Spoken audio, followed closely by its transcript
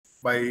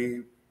by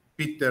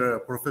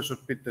Professor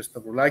Peter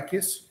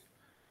Stavroulakis.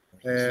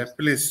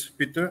 Please,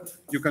 Peter,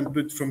 you can do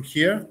it from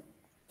here.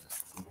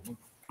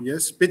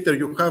 Yes, Peter,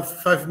 you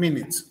have 5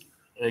 minutes.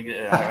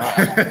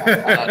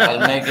 I'll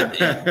make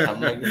it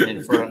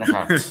in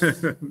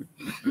 4.5.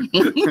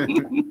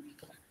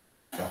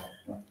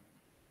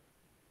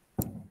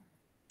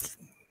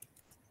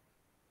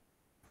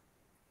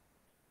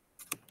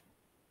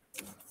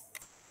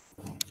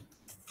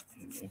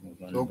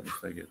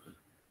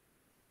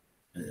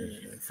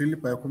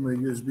 Φίλιππα, έχουμε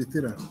USB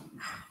θύρα.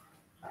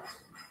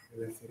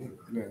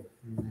 Ναι.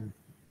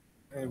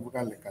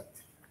 Βγάλε κάτι.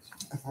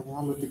 Θα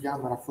βγάλω την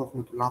κάμερα αφού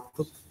έχουμε το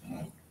λάπτοπ.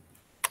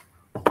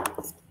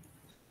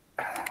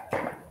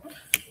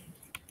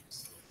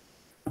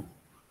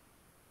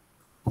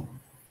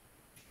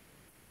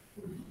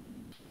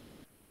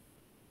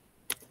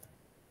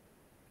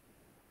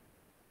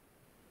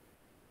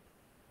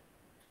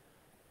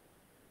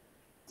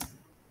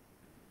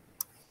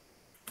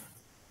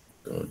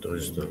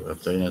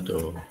 Αυτό είναι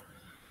το...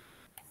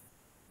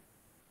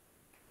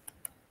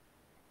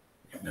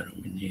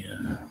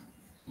 ημερομηνία...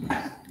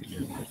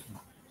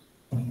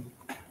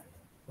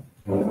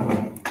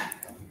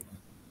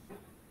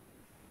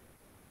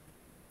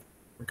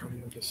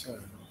 Κάνουμε και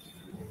εσένα.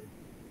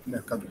 Ναι,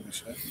 κάτω και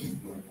εσένα.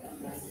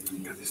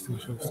 Καθίστε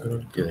μισό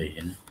δευτερόλεπτο. Τι θα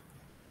γίνει.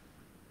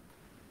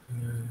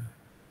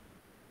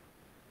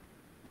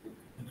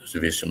 Το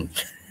σβήσουμε.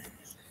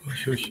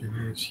 Όχι,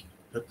 είναι έτσι.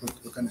 Πρέπει να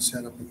το κάνεις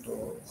share από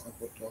το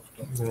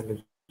αυτό. Ναι,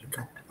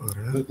 λογικά.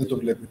 Ωραία. Δεν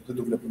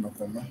το βλέπουμε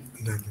ακόμα.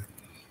 Ναι.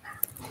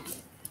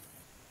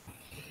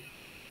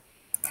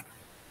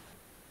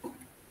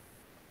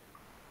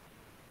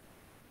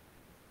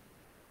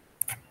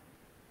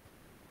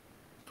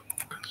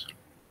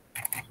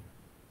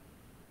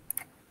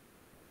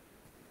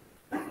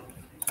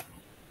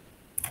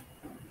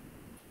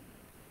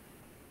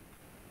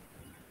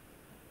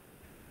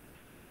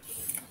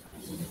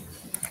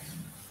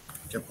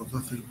 Και από εδώ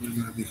θέλει πολύ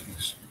να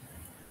δείχνεις.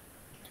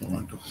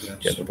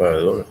 Και το πάω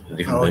εδώ,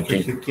 δείχνω εκεί.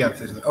 Όχι, εκεί αν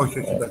θες. Όχι,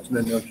 εντάξει,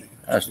 ναι, όχι.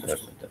 Άστο,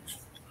 εντάξει.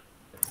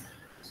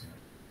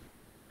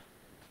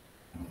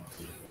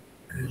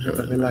 Με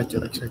τα βελάκια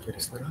δεξιά και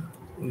αριστερά.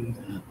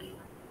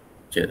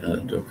 Και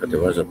να το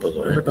κατεβάζω από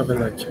εδώ. Με τα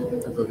βελάκια,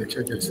 εδώ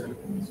δεξιά και αριστερά.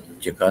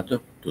 Και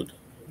κάτω, τούτο.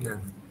 Ναι.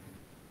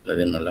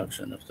 Δηλαδή να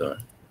αλλάξω αυτό.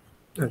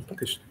 Ναι,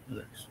 πατήσω.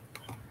 Εντάξει.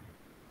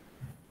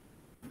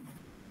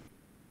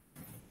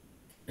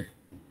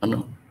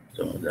 No.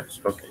 So that's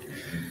okay.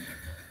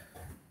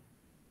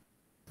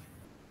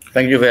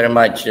 Thank you very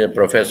much,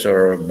 Professor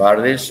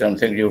Bardis, and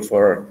thank you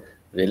for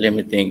the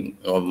limiting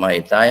of my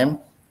time.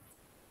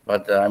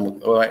 But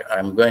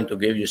I'm going to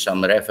give you some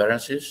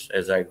references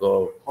as I go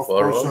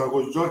forward. Of course, I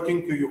was joking.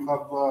 You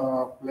have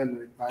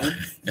plenary time.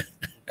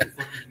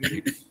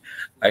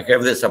 I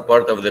have the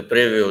support of the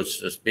previous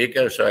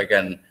speaker, so I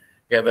can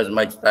have as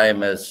much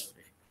time as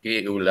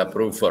he will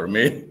approve for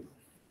me.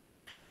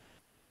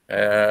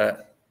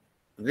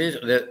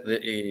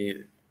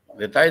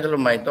 The title of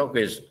my talk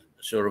is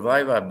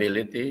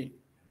Survivability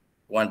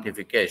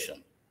quantification.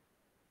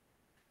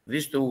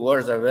 These two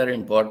words are very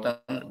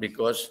important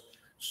because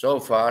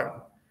so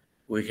far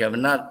we have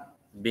not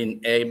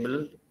been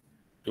able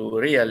to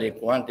really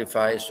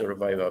quantify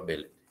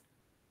survivability.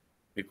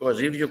 Because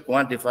if you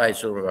quantify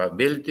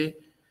survivability,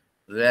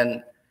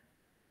 then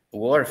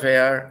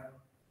warfare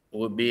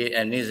would be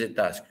an easy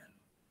task,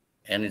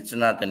 and it's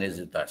not an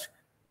easy task.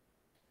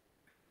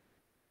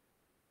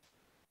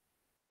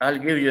 I'll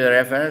give you a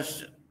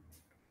reference.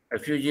 A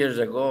few years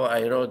ago,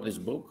 I wrote this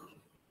book,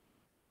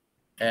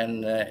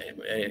 and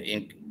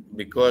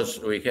because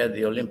we had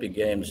the Olympic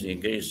Games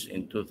in Greece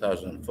in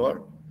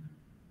 2004,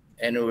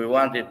 and we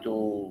wanted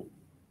to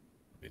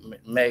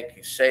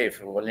make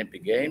safe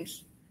Olympic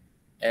Games,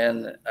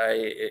 and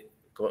I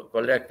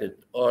collected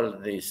all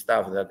the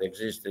stuff that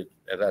existed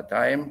at that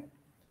time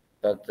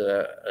that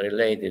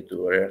related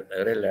to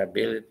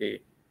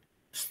reliability,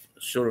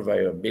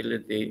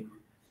 survivability,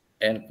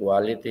 and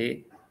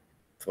quality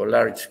for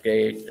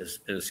large-scale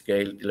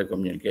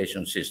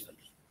telecommunication systems.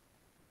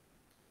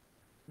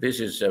 This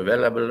is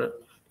available,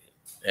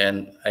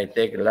 and I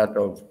take a lot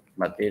of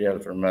material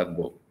from that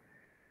book.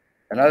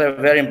 Another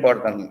very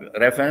important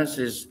reference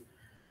is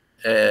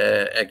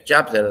a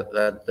chapter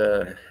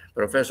that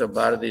Professor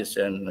Bardis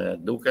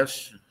and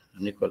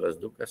Nicholas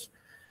Doukas,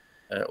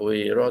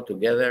 we wrote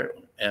together,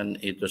 and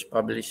it was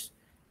published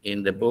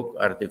in the book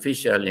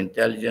Artificial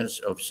Intelligence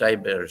of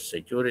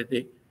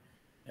Cybersecurity.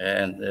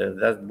 And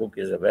that book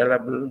is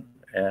available,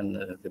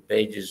 and the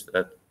pages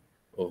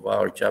of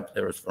our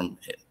chapters from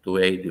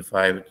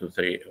 285 to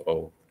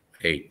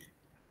 308.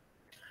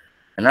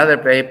 Another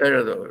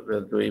paper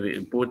that we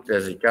put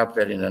as a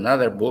chapter in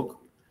another book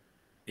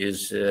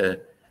is a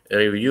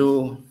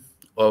review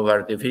of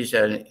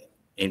artificial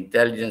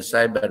intelligence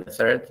cyber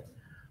threat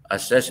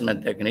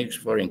assessment techniques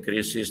for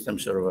increased system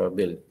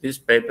survivability. This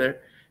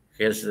paper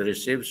has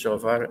received so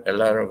far a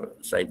lot of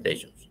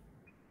citations.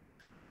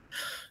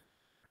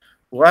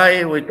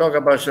 Why we talk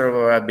about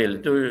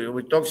survivability?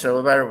 We talk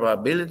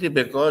survivability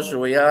because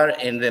we are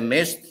in the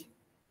midst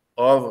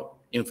of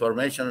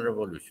information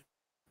revolution.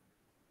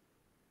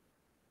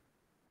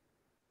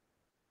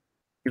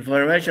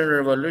 Information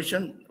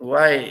revolution,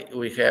 why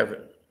we have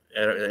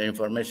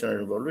information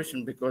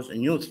revolution? Because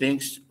new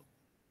things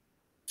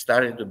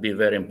started to be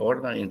very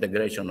important,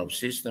 integration of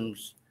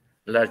systems,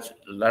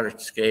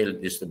 large-scale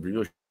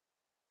distribution.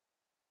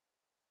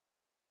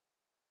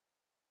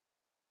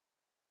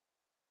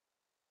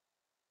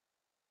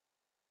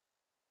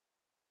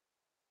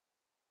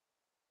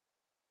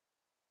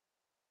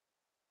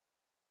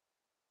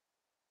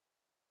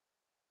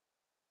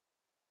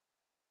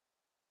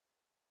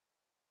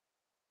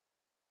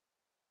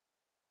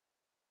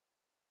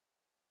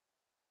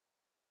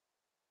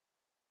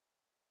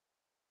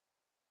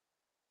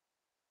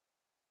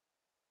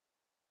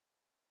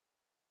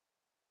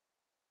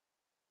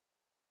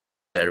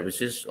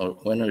 Services, or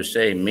when we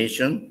say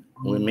mission,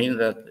 we mean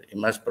that it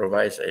must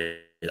provide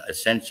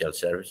essential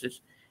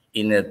services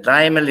in a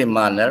timely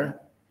manner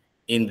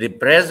in the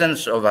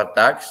presence of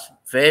attacks,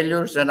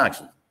 failures, and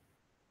accidents,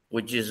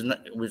 which is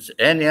with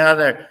any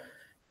other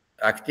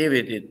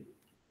activity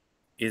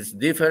is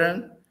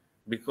different,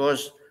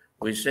 because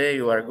we say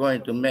you are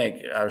going to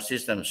make our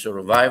system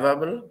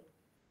survivable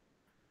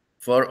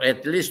for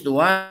at least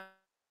one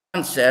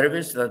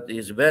service that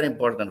is very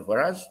important for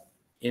us,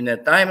 in a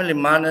timely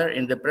manner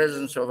in the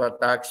presence of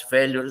attacks,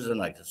 failures,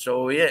 and accidents.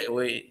 So we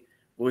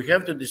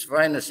have to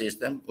define a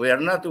system. We are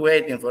not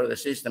waiting for the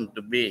system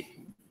to be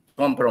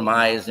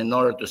compromised in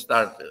order to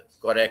start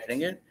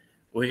correcting it.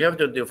 We have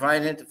to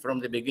define it from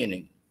the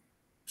beginning,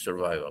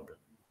 survivable.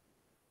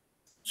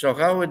 So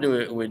how we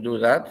do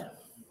that?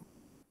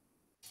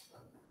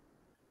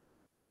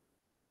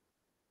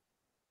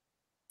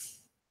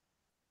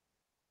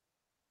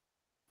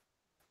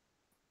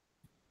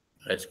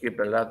 I skip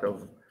a lot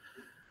of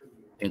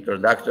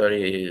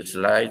introductory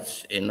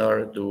slides in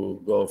order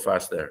to go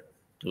faster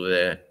to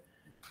the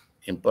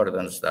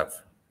important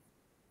stuff.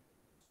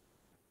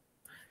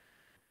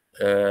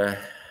 In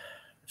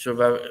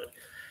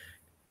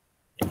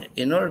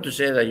order to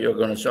say that you're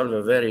going to solve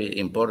a very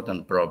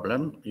important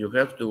problem, you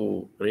have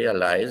to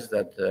realize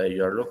that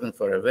you're looking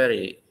for a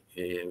very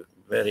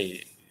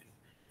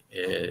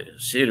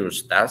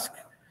serious task.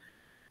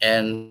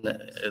 And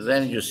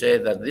then you say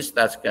that this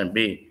task can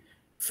be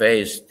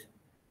faced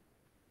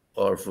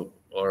or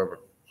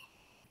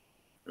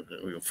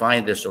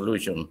find a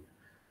solution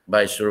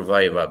by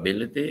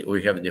survivability.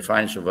 We have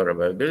defined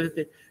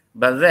survivability,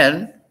 but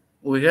then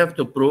we have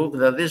to prove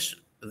that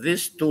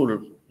this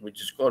tool, which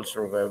is called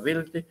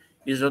survivability,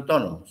 is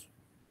autonomous.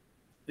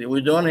 We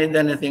don't need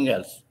anything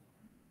else.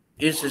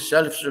 It's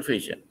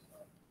self-sufficient.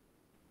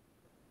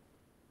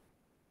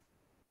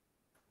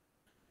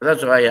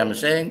 That's why I'm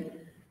saying,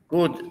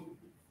 could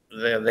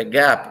the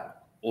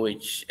gap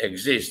which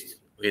exists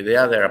with the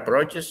other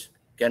approaches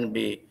can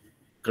be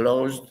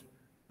closed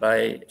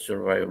by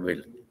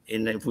survivability.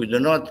 And if we do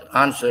not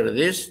answer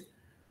this,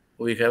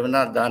 we have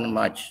not done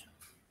much.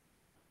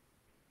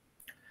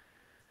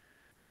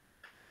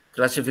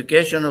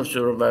 Classification of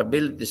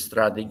survivability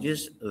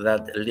strategies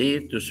that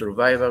lead to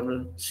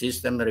survivable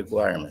system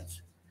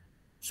requirements.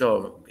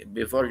 So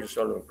before you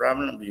solve a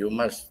problem, you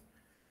must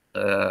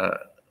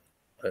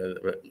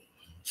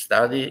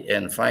study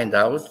and find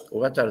out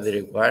what are the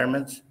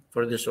requirements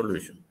for the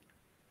solution.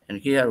 And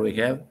here we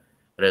have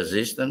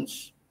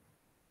resistance,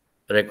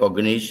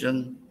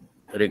 recognition,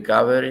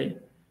 recovery,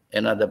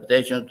 and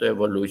adaptation to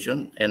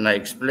evolution. And I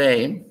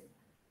explain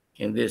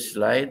in this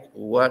slide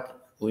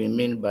what we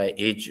mean by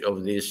each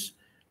of these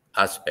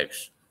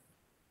aspects.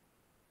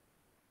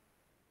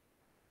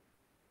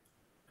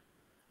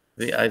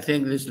 I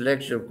think this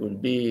lecture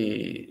could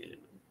be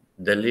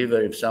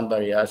delivered if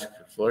somebody asks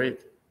for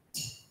it.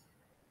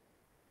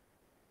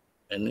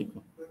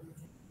 Enrico?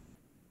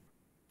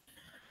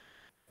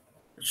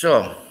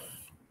 So,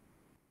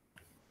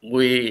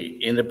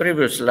 in the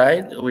previous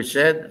slide, we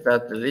said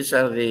that these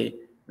are the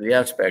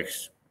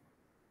aspects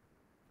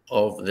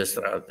of the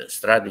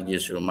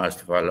strategies you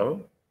must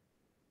follow.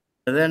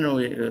 And then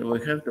we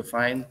have to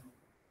find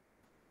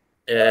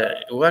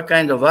what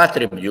kind of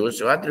attributes.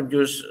 So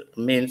attributes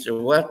means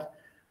what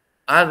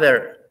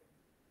other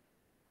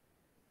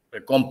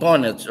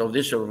components of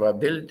this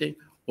survivability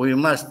we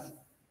must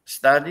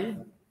study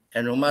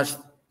and we must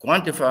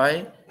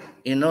quantify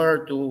in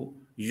order to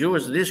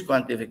use this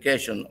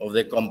quantification of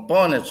the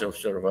components of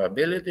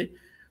survivability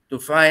to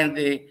find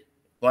the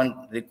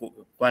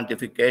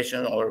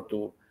quantification or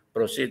to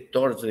proceed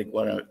towards the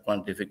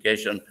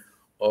quantification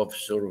of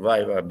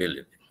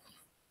survivability.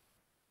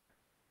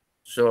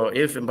 So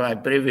if my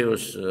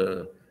previous,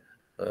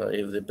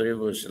 if the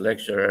previous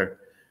lecturer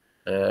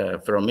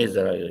from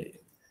Israel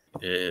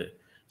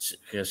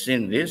has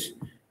seen this,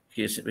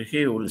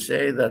 he will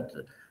say that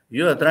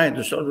you are trying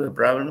to solve the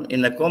problem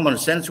in a common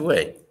sense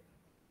way.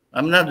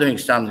 I'm not doing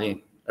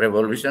something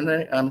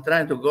revolutionary. I'm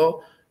trying to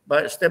go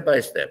step by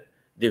step.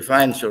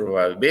 Define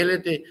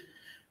survivability,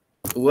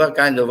 what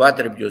kind of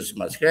attributes it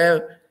must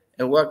have,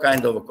 and what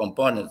kind of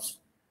components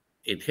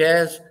it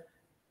has,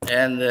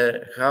 and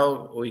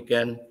how we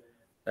can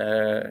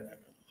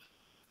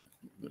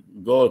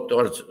go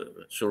towards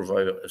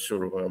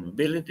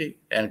survivability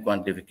and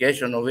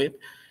quantification of it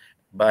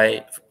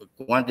by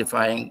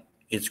quantifying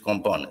its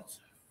components.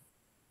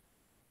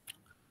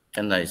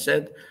 And I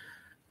said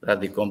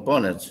that the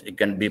components, it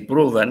can be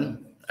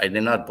proven. I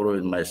did not prove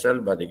it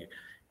myself, but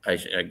I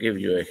give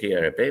you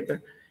here a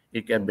paper.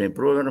 It can be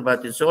proven,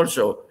 but it's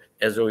also,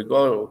 as we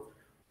go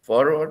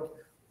forward,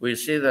 we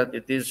see that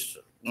it is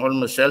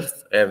almost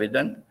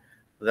self-evident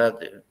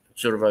that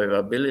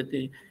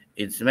survivability,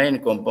 its main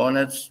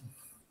components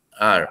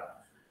are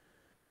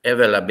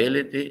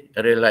availability,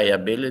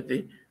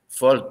 reliability,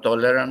 fault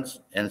tolerance,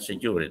 and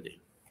security.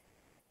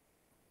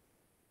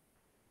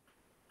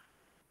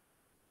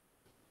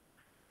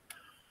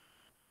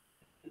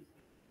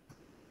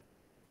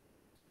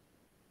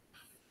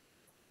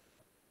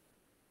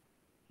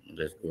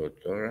 Let's go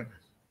to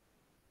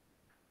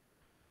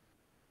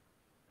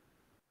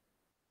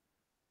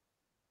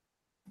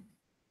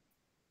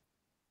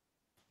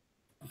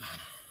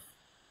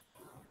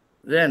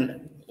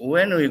Then,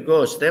 when we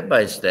go step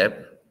by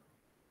step,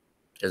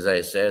 as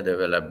I said,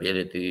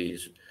 availability,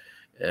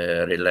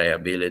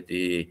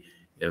 reliability,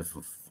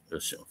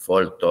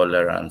 fault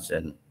tolerance,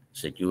 and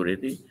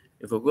security,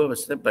 if we go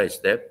step by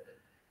step,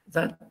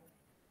 that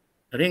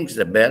rings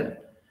the bell.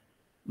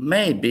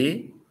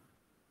 Maybe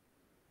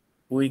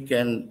we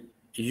can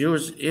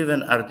use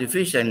even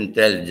artificial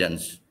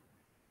intelligence,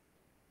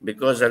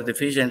 because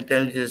artificial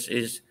intelligence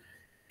is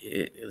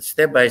a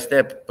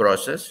step-by-step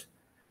process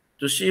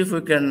to see if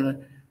we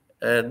can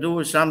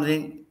do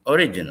something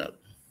original.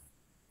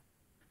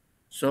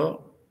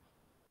 So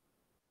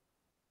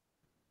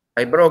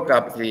I broke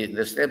up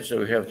the steps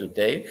we have to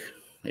take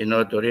in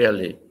order to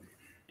really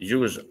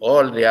use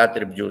all the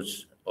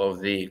attributes of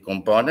the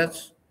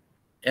components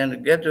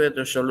and get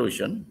to a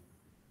solution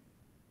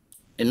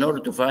in order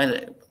to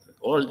find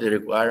all the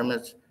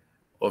requirements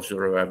of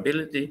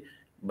survivability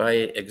by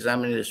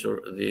examining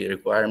the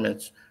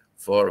requirements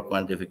for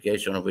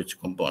quantification of its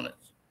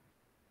components.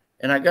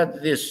 And I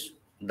got this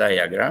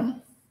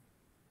diagram.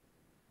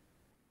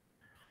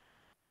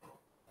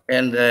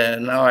 And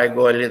now I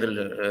go a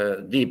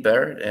little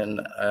deeper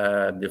and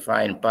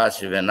define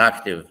passive and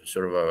active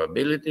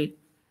survivability.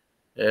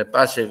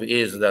 Passive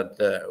is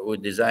that we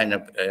design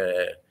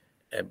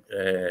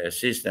a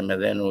system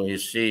and then we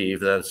see if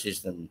that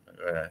system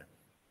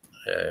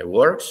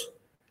works.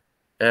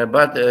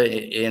 But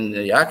in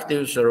the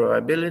active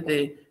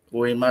survivability,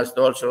 we must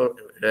also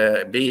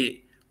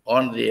be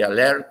on the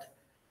alert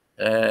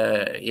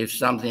if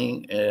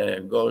something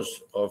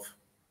goes off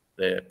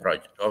the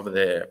project, of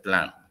the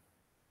plan.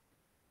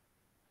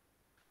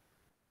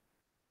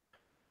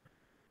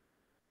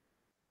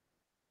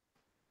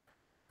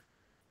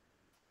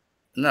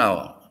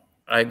 Now,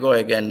 I go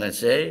again and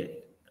say,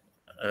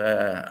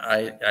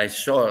 I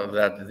saw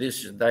that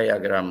this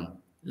diagram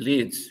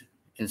leads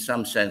in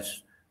some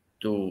sense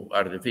to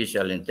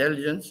artificial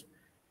intelligence,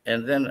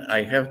 and then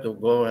I have to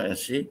go and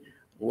see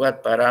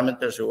what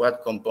parameters or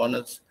what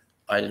components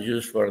I'll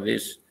use for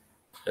this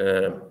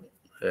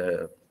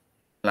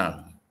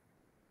plan.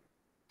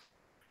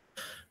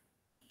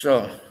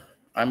 So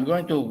I'm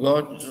going to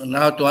go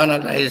now to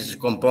analyze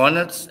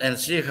components and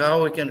see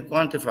how we can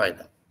quantify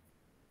them.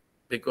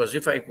 Because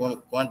if I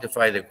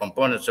quantify the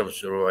components of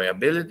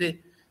survivability,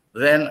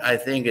 then I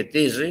think it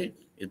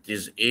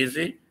is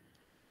easy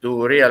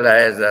to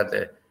realize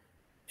that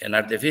an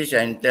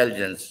artificial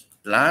intelligence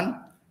plan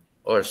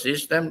or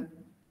system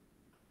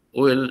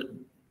will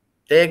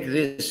take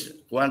these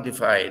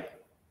quantified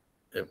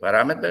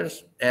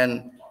parameters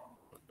and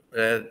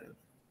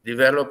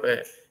develop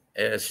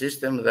a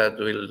system that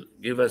will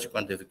give us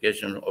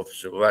quantification of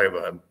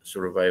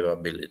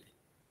survivability.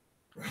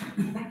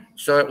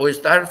 So we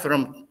start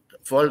from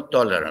fault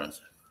tolerance.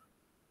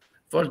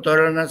 Fault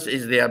tolerance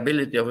is the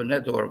ability of a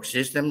network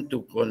system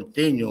to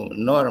continue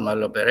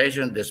normal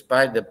operation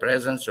despite the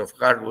presence of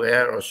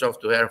hardware or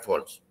software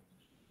faults.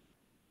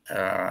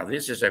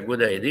 This is a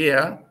good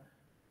idea,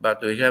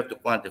 but we have to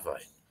quantify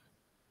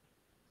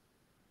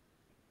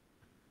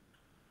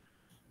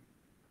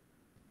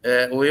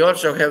it. We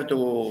also have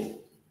to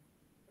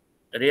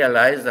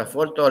realize that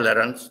fault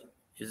tolerance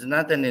is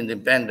not an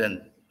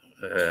independent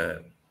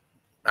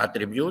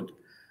attribute,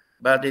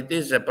 but it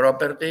is a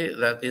property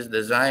that is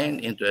designed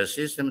into a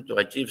system to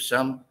achieve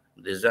some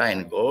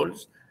design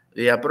goals.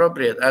 The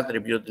appropriate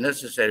attribute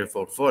necessary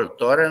for fault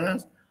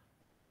tolerance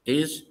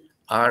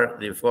are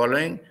the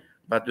following,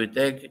 but we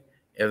take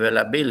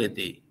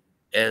availability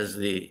as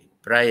the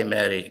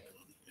primary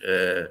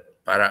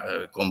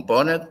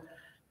component,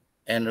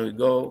 and we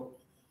go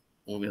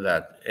with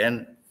that.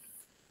 And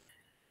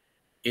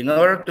in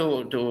order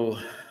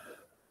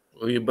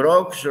we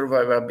broke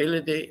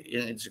survivability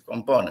in its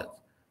components.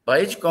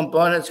 But each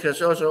component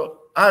has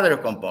also other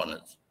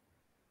components,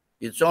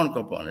 its own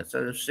components.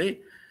 As you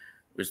see,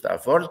 we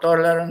start fault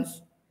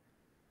tolerance.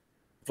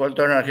 Fault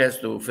tolerance has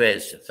to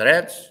face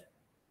threats.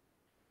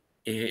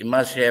 It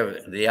must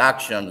have the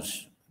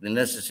actions, the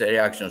necessary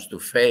actions to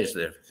face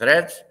the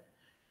threats.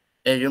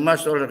 And you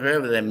must also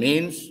have the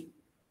means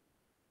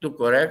to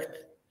correct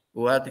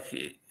what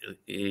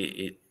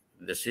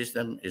the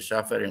system is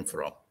suffering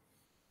from.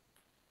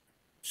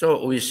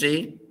 So we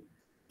see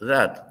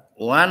that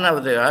one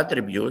of the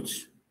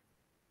attributes,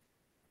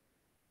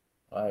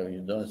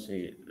 you don't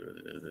see,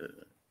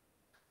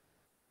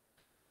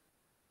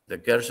 the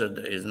cursor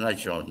is not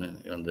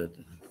shown on the,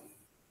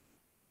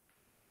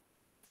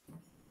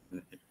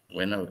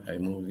 when I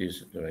move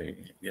this, do I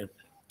get?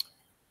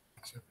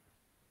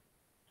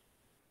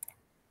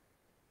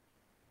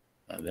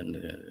 And then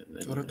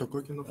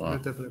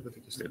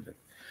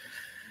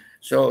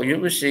so you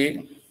will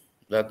see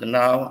that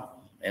now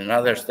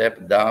another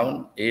step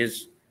down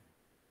is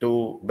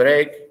to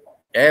break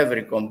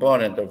every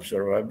component of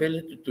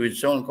survivability to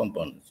its own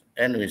components.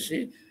 And we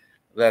see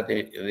that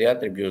the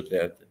attribute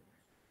that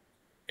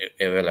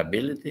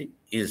availability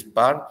is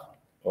part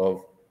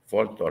of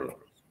fault tolerance.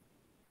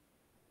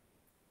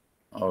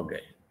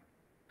 Okay.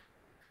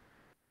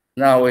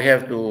 Now we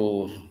have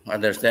to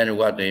understand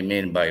what we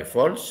mean by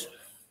faults.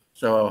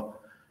 So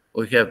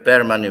we have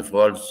permanent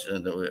faults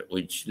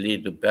which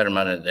lead to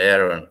permanent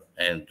error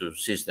and to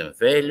system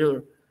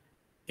failure.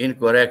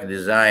 Incorrect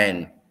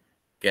design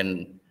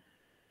can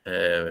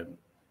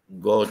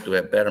go to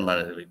a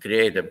permanent,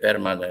 create a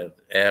permanent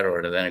error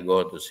and then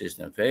go to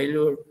system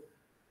failure.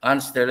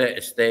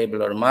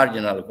 Unstable or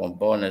marginal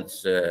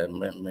components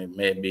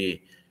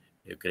maybe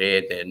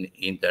create an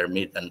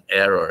intermittent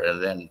error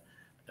and then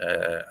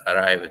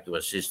arrive to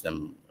a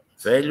system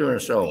failure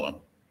and so on.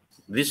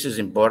 This is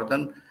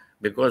important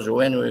because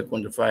when we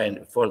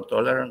quantify fault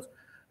tolerance,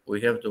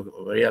 we have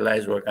to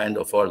realize what kind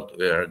of fault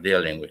we are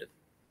dealing with.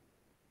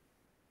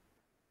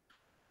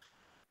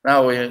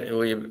 Now,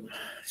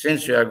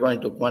 since we are going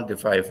to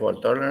quantify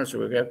fault tolerance,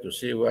 we have to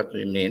see what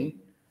we mean.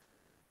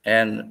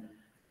 And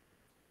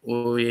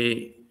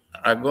we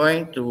are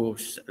going to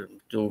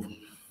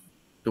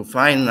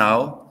find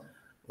now,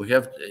 we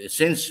have,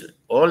 since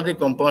all the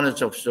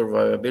components of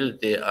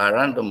survivability are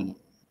random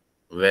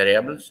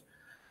variables,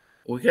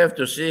 we have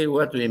to see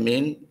what we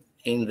mean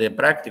in the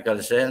practical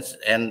sense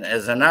and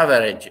as an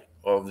average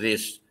of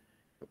this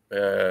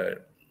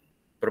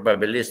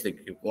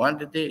probabilistic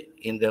quantity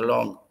in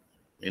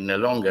a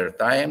longer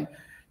time,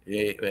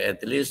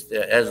 at least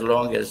as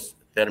long as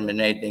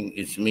terminating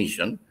its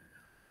mission,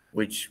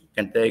 which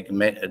can take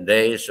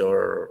days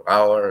or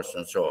hours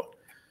and so on.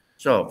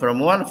 So from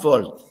one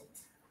fault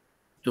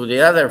to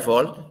the other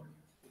fault,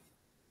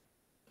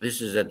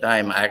 this is a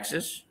time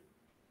axis.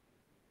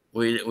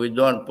 We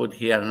don't put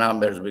here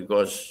numbers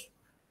because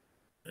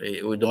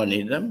we don't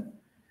need them.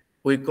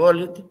 We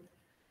call it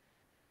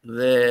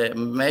the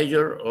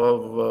measure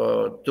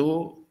of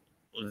to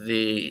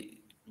the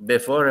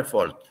before a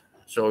fault.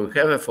 So we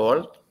have a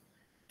fault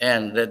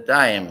and the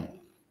time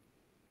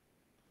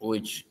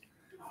which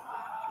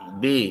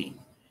will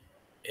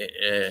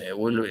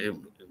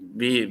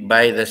be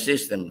by the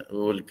system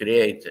will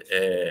create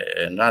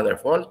another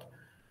fault.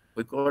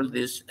 We call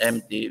this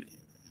MTBF.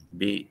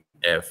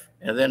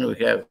 And then we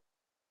have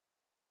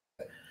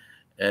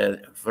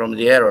from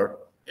the error,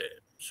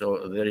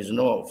 so there is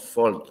no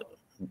fault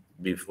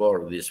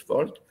before this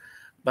fault,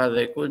 but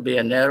there could be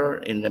an error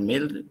in the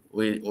middle.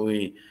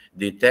 We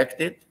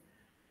detect it,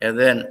 and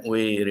then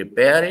we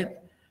repair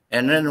it,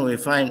 and then we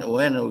find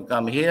when we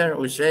come here,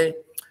 we say,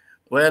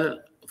 well,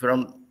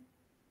 from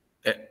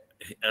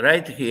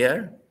right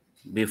here,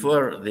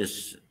 before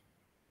this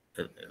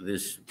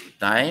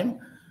time,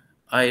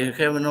 I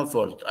have no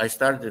fault. I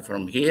started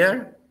from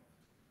here,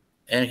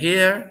 and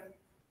here,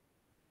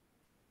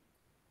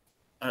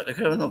 I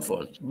have no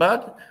fault.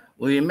 But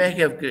we may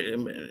have,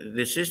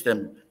 the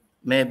system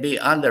may be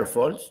under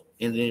faults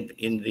in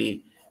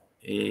the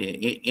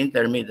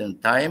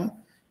intermittent time,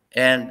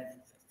 and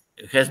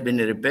it has been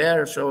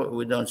repaired, so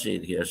we don't see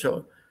it here.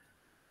 So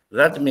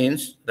that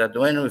means that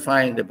when we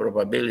find the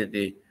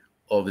probability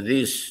of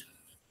this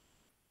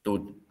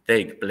to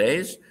take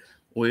place,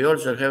 we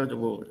also have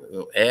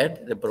to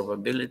add the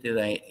probability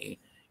that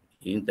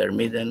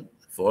intermittent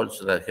faults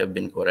that have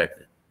been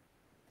corrected.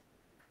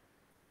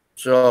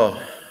 So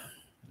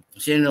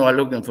since we are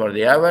looking for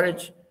the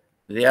average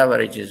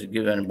is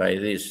given by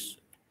this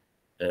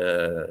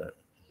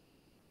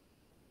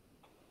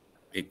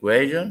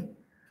equation.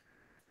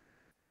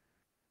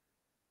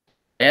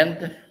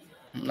 And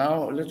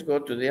now let's go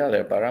to the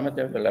other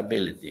parameter,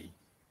 availability.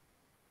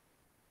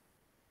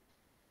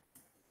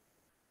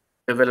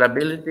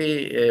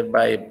 Availability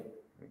by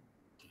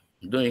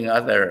doing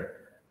other,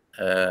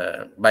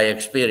 by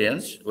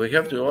experience. We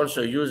have to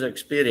also use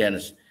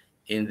experience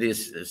in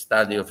this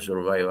study of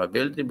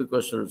survivability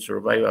because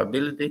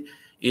survivability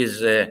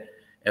is a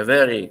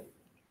very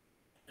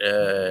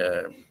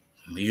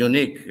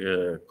unique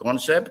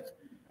concept.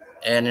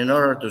 And in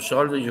order to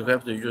solve it, you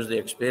have to use the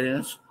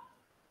experience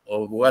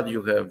of what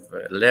you have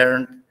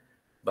learned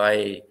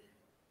by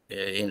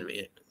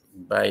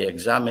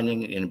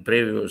examining in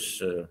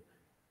previous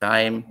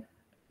time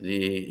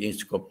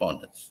its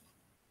components.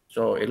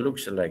 So it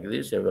looks like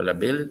this,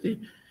 availability,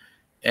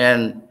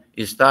 and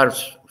it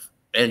starts,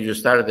 and you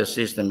start the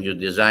system, you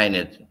design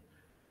it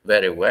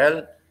very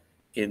well,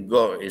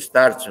 it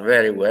starts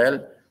very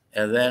well,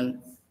 and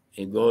then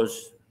it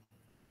goes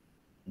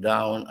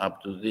down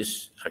up to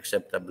this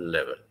acceptable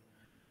level.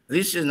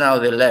 This is now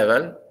the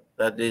level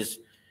that is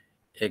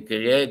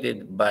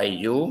created by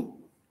you,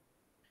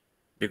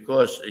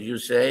 because you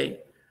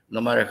say,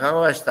 no matter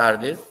how I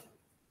started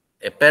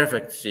a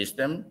perfect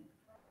system,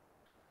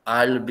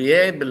 I'll be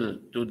able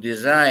to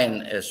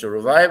design a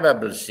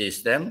survivable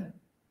system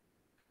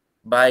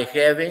by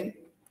having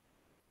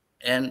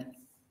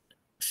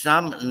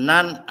some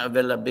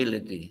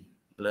non-availability.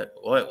 Like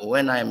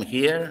when I'm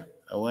here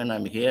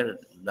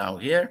down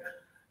here,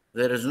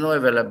 there is no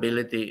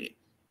availability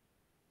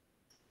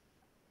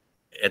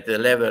at the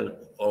level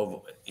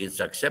of it's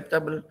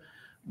acceptable,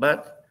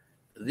 but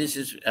this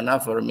is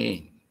enough for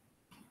me.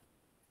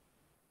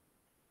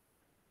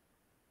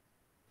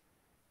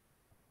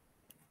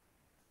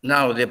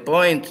 Now the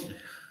point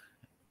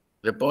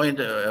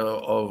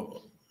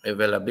of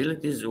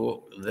availability is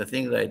the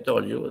thing that I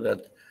told you,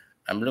 that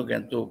I'm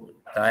looking 2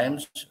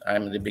 times.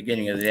 I'm the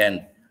beginning and the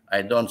end.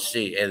 I don't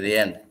see at the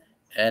end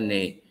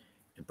any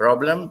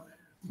problem,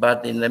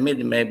 but in the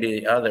middle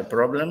maybe other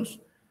problems.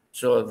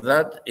 So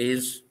that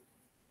is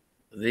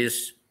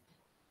this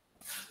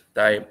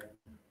type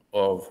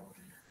of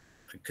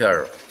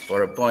curve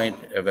for a point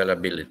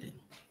availability,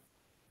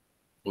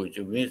 which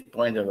means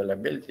point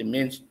availability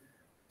means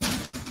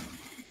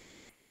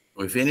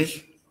we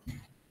finish.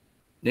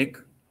 Nick,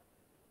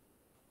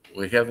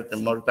 we have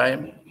more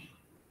time?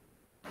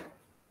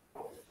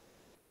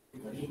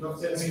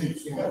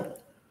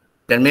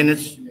 10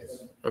 minutes?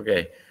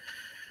 Okay.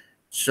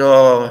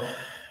 So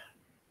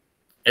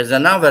as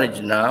an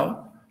average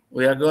now,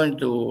 we are going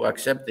to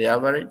accept the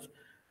average,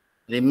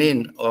 the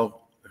mean of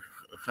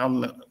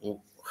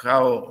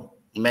how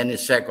many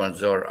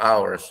seconds or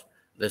hours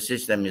the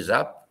system is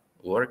up,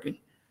 working,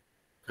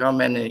 how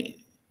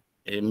many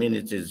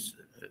minutes is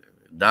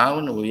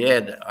down, we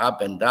add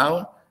up and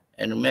down,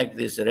 and make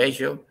this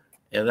ratio,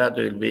 and that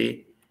will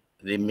be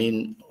the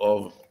mean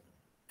of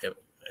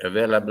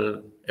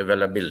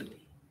availability.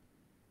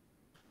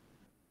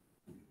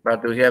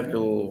 But we have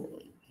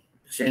to,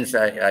 since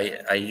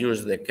I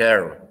use the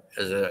curve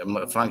as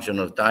a function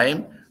of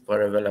time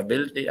for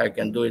availability, I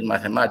can do it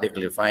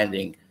mathematically,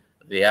 finding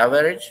the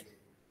average.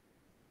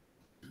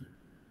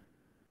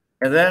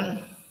 And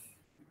then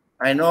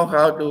I know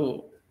how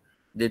to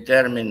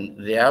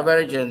determine the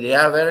average, and the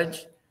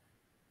average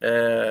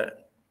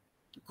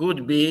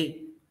could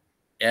be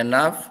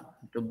enough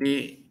to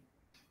be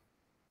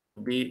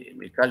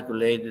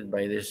calculated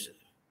by this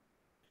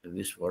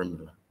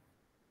formula.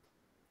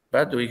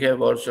 But we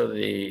have also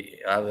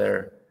the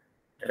other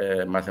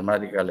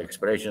mathematical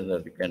expression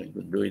that we can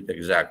do it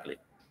exactly.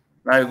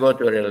 Now you go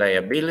to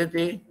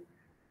reliability,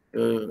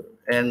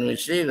 and we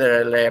see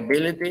the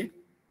reliability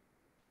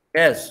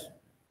has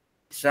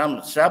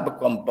some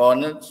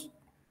subcomponents,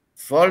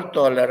 fault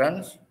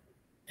tolerance,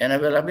 and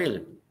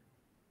availability.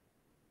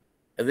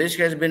 This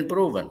has been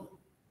proven.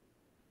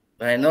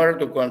 In order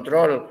to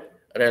control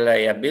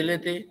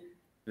reliability,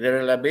 the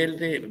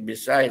reliability,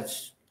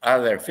 besides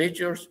other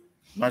features,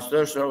 must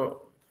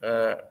also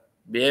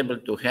be able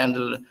to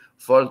handle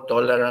fault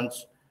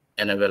tolerance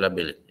and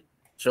availability.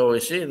 So we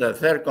see the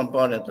third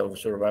component of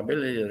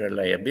survivability,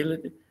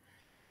 reliability.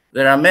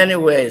 There are many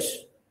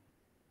ways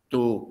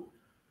to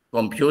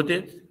compute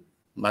it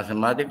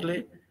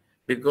mathematically,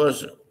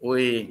 because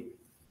we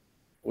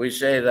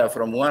say that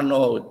from one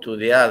node to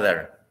the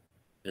other,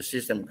 the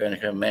system can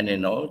have many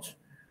nodes.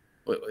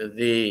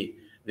 The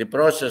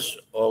process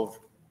of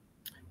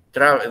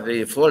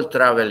the fault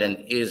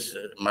traveling is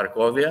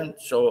Markovian,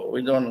 so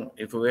we don't,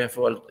 if we have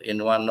fault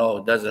in one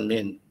node, doesn't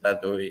mean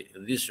that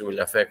this will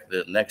affect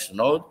the next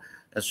node,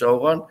 and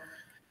so on.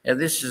 And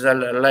this is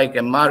like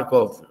a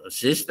Markov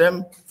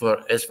system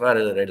for as far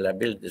as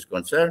reliability is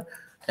concerned.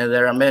 And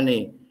there are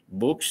many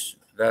books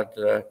that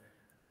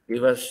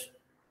give us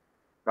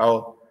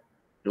how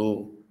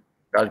to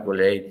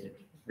calculate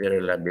the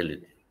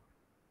reliability.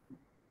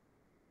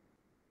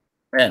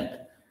 And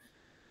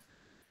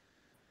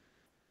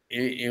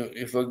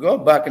if we go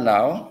back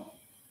now,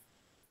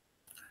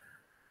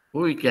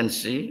 we can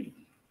see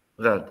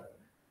that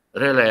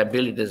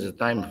reliability as a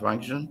time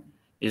function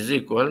is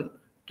equal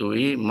to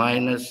E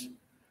minus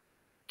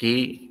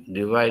T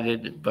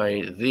divided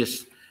by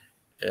this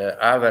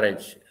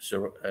average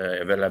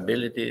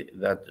availability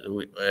that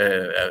we,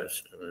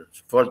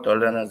 fault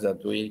tolerance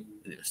that we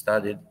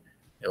studied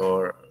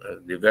or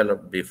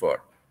developed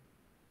before.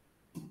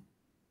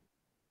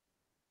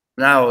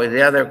 Now,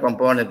 the other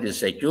component is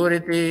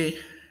security,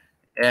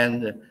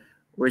 and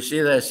we see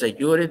that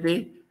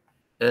security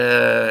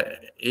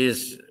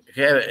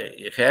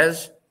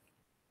has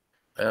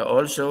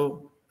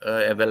also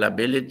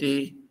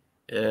availability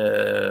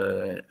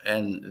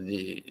and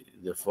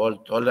the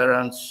fault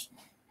tolerance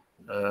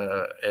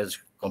as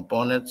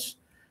components,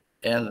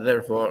 and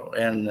therefore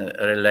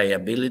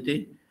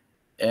reliability,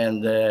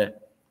 and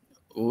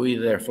we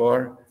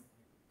therefore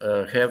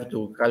have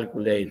to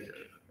calculate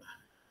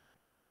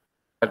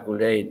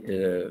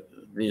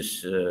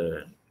this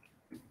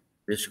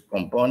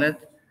component,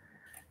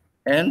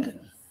 and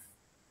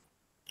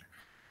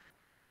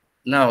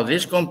Now,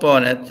 this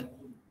component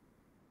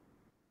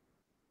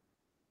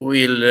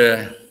will,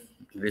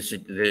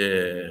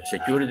 the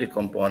security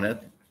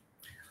component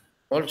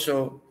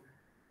also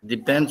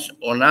depends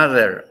on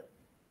other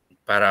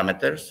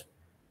parameters,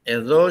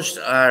 and those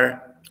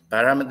are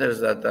parameters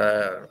that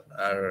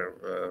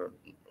are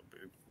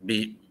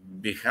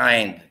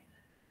behind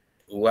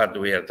what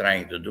we are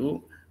trying to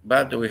do,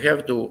 but we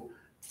have to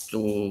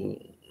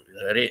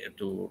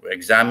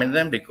examine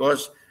them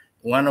because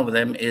one of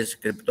them is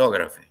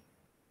cryptography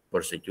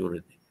for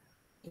security,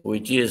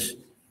 which is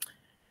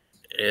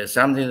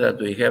something that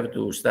we have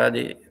to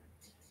study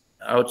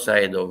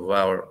outside of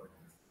our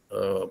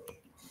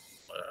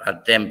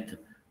attempt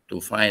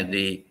to find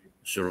the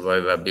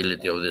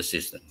survivability of the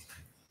system.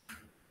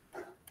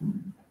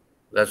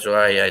 That's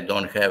why I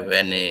don't have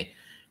any,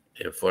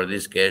 for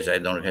this case, I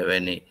don't have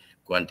any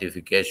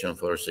quantification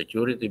for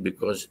security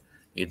because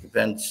it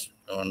depends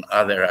on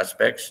other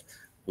aspects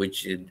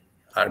which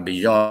are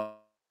beyond.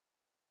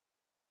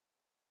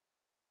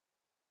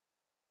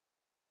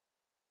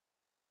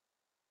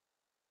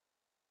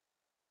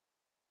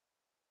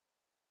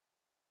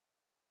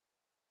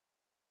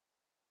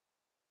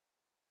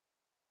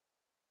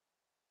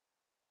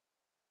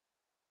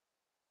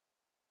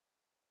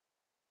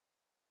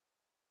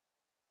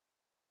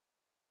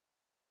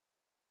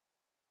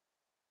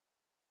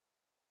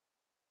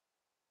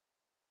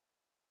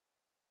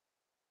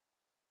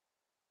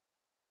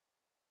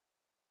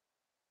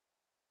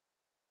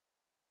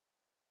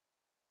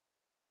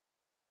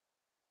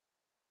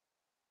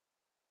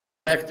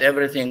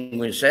 Everything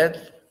we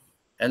said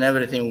and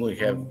everything we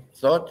have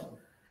thought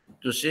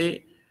to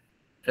see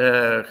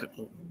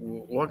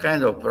what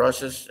kind of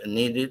process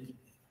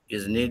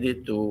is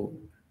needed to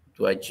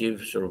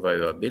achieve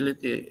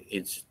survivability.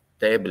 It's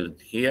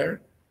tabled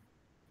here.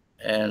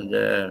 And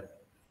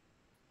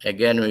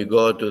again, we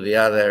go to the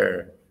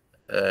other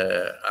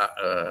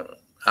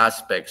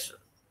aspects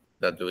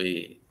that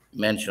we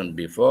mentioned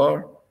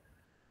before.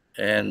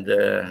 And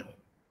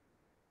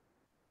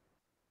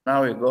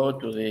now we go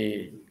to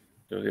the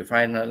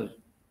final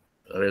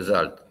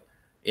result.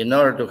 In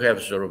order to have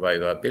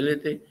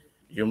survivability,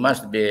 you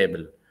must be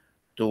able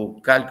to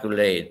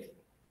calculate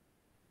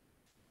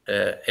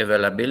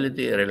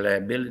availability,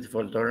 reliability,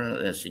 fault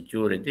tolerance, and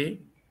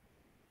security,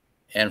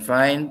 and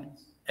find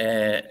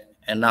a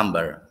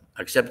number,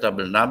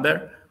 acceptable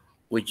number,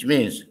 which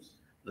means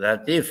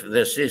that if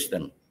the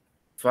system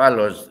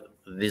follows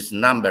these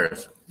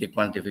numbers, the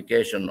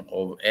quantification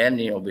of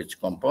any of its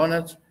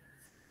components,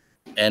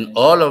 and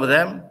all of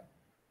them,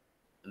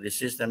 the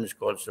system is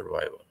called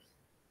survival.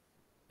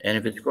 And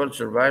if it's called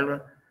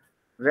survival,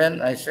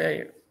 then I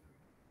say,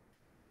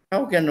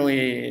 how can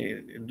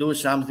we do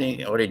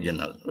something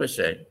original? We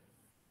say,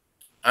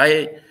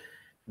 I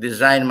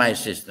design my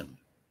system,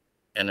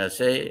 and I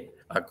say,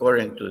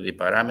 according to the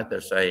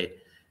parameters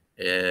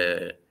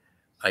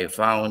I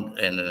found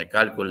and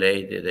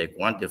calculated, I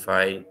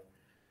quantified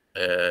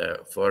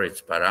for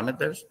its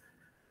parameters,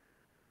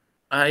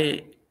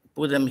 I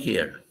put them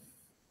here.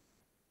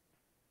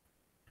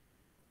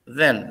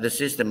 Then the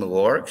system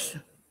works,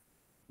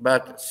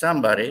 but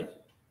somebody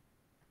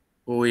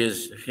who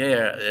is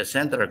here, a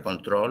central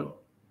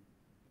control,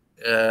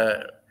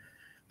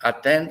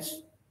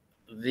 attends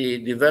the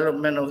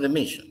development of the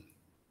mission.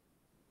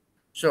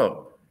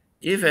 So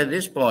if at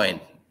this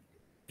point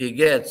he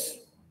gets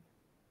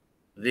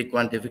the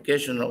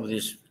quantification of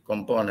these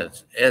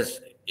components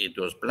as it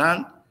was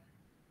planned,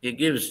 he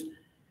gives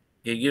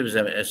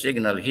a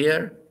signal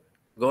here,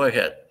 go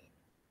ahead.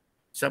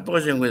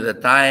 Supposing with the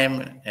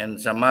time and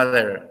some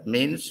other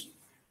means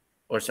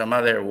or some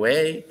other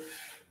way,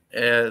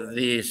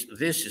 this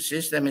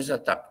system is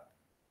attacked.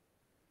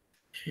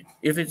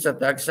 If it's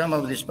attacked, some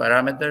of these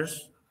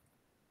parameters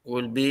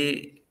will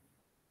be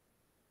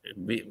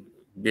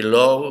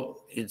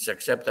below its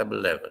acceptable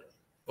level.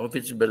 If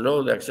it's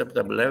below the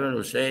acceptable level,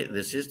 we say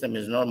the system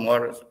is no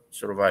more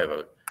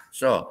survivable.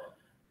 So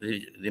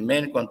the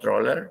main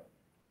controller,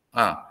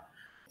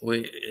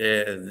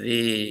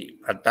 the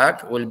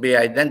attack will be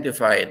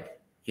identified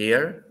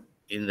here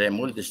in the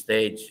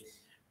multi-stage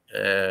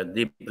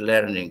deep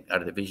learning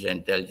artificial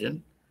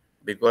intelligence,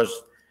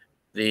 because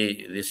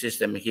the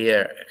system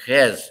here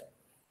has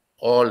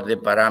all the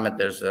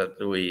parameters that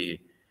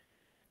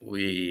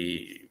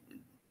we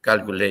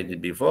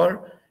calculated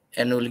before,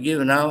 and will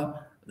give now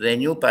the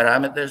new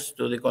parameters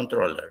to the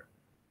controller.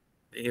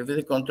 If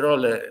the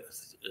controller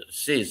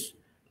sees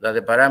that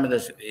the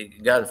parameters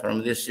it got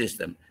from this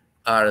system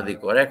are the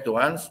correct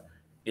ones,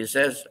 he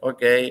says,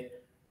 okay,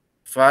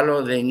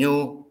 follow the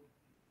new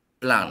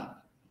plan.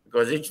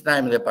 Because each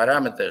time the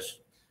parameters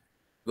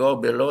go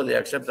below the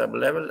acceptable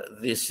level,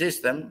 the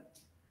system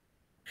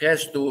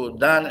has to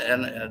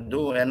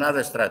do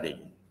another strategy.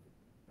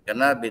 It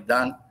cannot be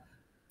done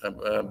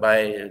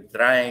by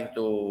trying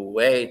to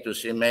wait to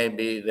see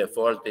maybe the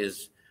fault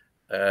is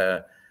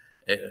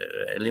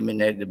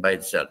eliminated by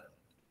itself.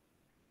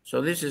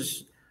 So this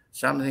is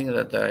something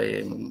that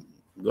I am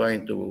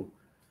going to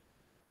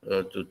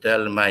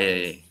tell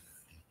my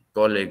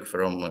colleague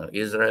from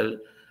Israel.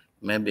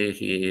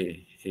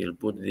 Maybe he'll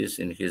put this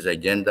in his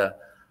agenda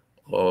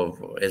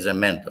as a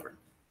mentor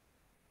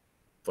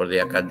for the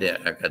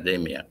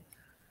academia.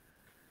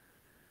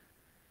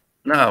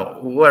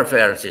 Now,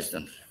 warfare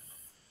systems.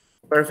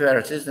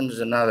 Warfare systems is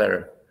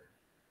another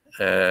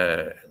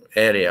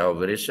area of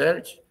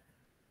research.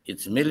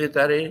 It's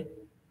military,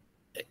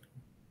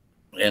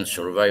 and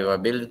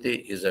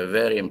survivability is a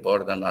very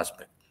important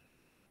aspect.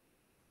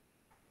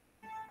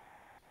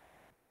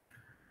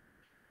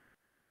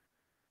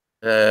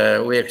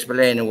 We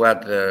explain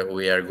what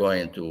we are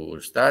going to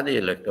study,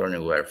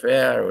 electronic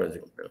warfare, with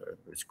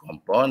its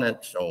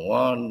components, so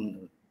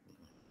on,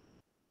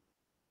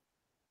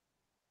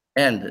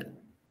 and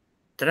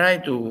try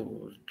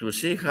to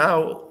see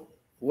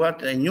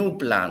what a new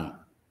plan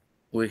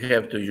we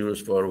have to use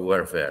for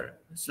warfare.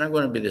 It's not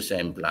going to be the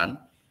same plan,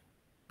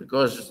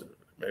 because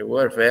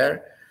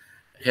warfare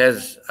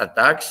has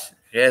attacks,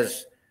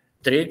 has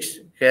tricks,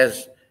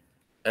 has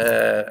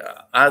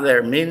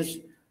other means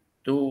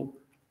to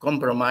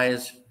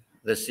compromise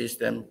the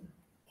system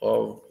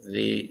of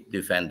the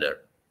defender.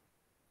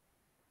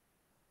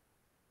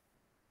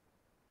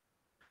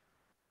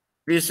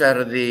 These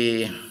are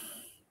the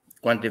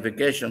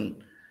quantification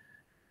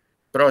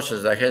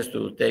process that has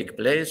to take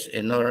place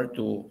in order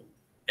to,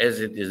 as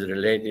it is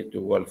related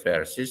to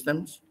warfare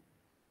systems.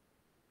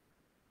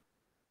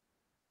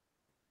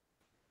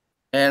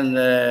 And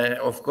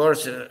of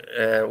course,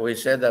 we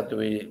said that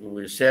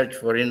we search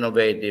for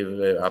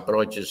innovative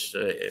approaches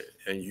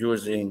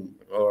using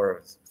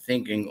or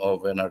thinking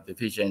of an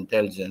artificial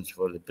intelligence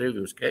for the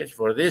previous case.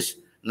 For this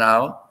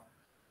now,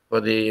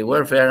 for the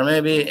warfare,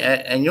 maybe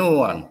a new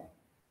one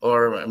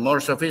or more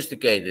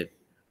sophisticated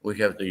we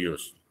have to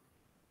use.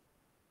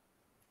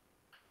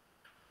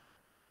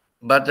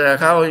 But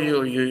how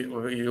you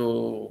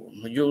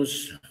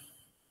use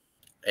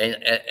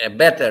a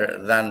better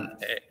than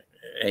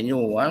a new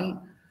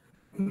one,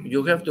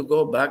 you have to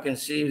go back and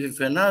see if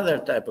another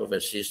type of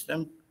a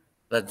system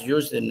that's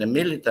used in the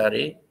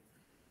military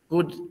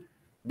could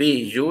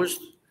be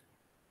used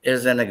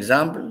as an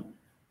example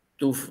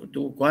to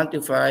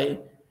quantify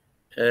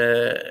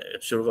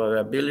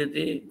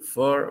survivability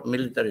for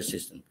military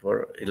system,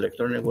 for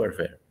electronic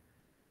warfare.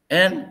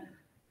 And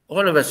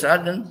all of a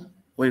sudden,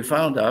 we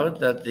found out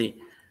that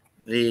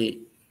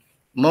the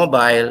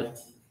mobile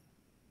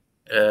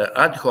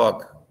ad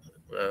hoc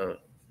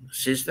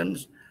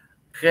systems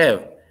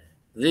have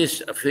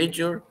this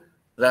feature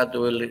that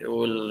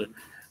will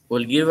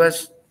give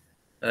us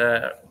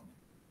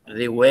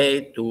the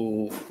way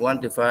to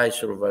quantify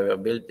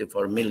survivability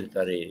for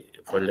military,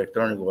 for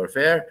electronic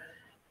warfare.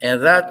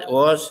 And that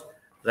was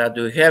that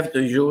we have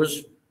to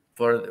use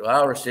for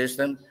our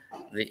system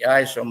the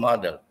ISO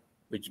model,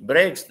 which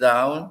breaks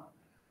down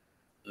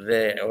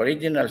the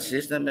original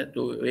system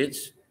to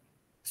its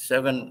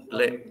seven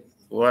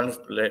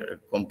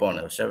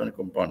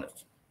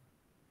components.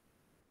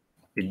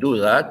 We do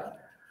that.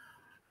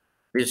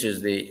 This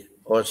is the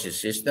OSI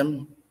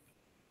system.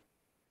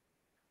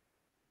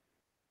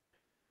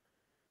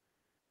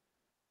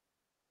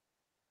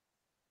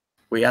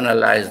 We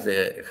analyze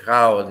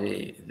how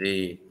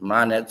the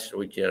MANETs,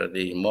 which are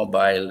the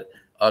mobile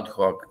ad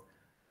hoc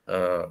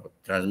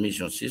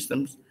transmission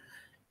systems,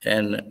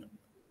 and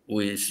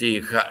we see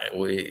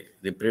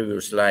the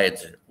previous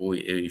slides,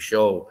 we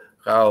show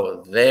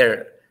how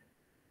their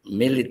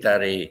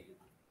military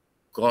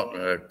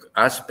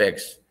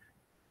aspects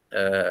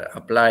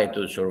apply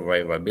to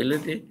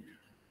survivability,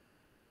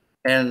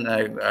 and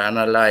I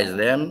analyze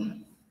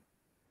them.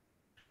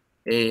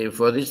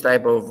 For this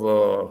type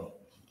of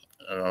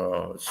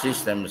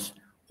systems,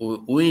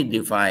 we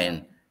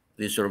define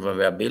the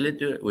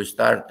survivability. We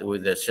start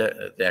with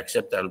the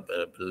acceptable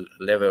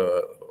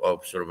level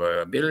of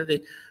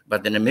survivability,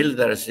 but in a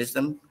military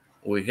system,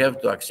 we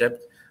have to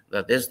accept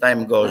that as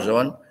time goes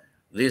on,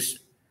 this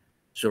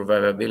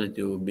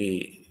survivability will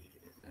be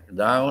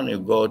down, you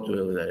go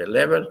to the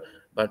level,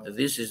 but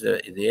this is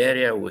the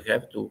area we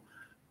have to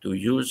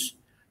use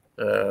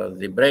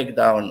the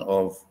breakdown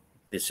of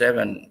the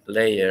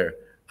 7-layer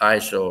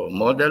ISO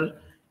model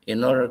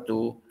in order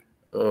to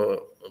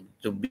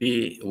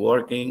be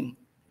working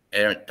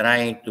and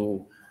trying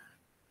to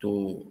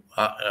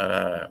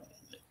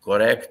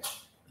correct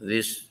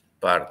this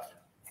part.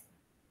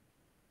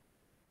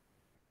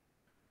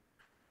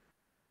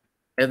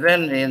 And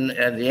then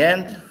at the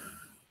end,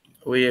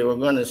 we were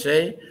going to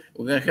say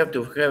we're going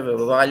to have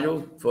a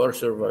value for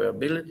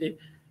survivability,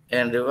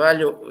 and the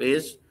value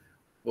is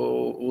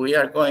we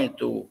are going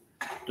to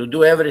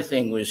do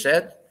everything we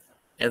said,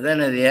 and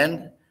then at the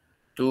end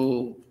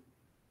to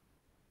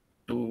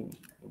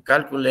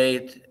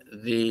calculate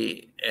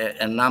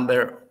a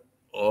number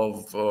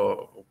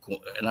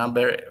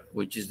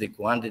which is the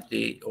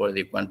quantity or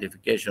the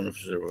quantification of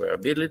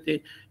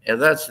survivability,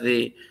 and that's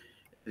the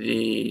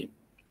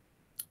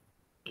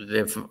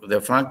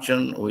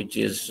function which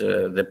is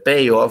the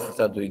payoff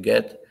that we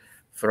get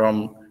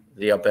from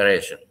the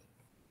operation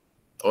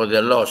or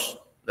the loss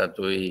that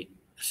we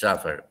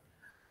suffer.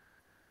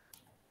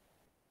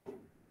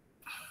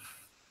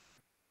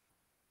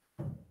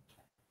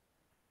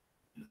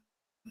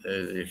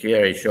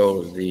 here I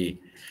show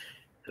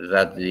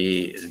that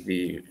the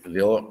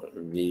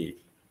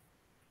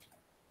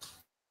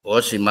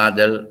OSI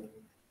model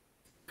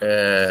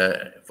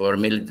for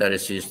military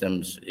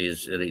systems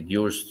is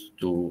reduced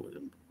to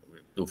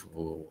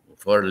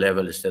 4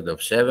 levels instead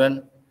of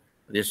 7.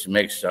 This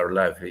makes our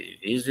life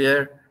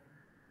easier.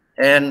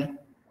 And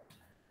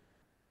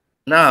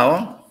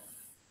now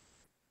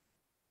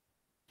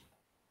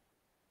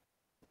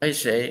I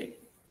say,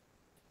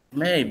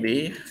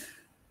 maybe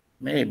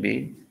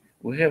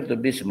we have to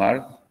be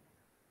smart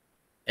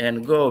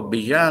and go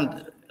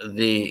beyond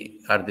the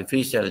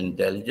artificial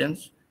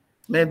intelligence.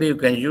 Maybe you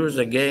can use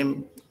a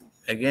game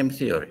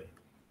theory.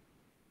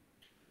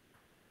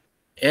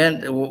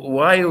 And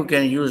why you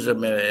can use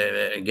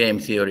a game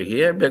theory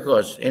here?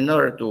 Because in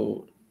order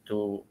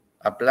to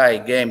apply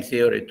game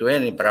theory to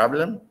any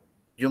problem,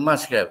 you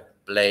must have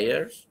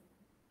players,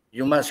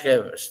 you must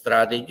have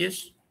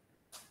strategies,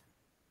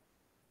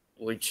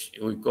 which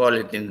we call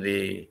it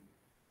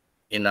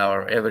in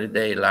our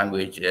everyday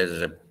language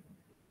as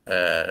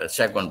a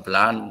second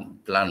plan,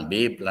 plan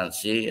B, plan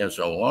C, and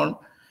so on.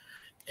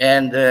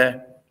 And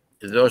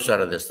those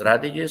are the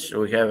strategies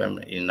we have them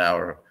in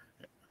our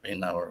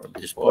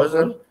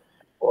disposal.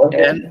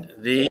 And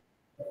we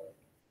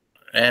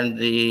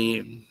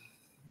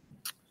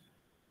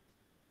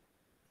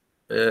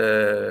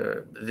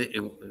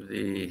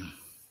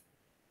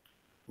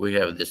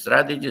have the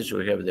strategies,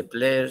 we have the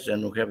players,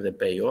 and we have the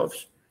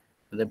payoffs.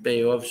 The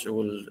payoffs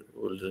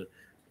will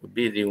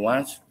be the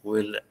ones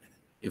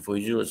if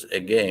we use a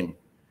game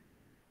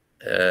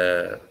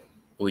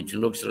which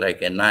looks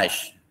like a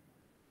nice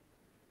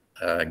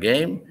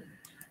game,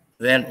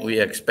 then we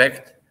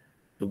expect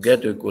to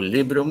get to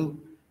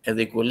equilibrium, and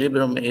the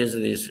equilibrium is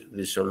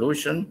the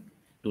solution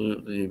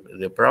to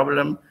the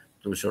problem,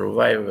 to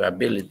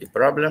survivability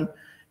problem,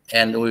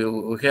 and we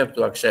have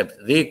to accept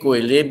the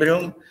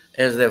equilibrium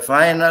as the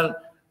final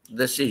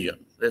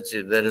decision. That's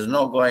it. There is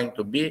not going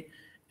to be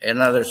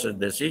another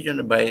decision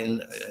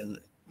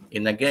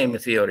in a game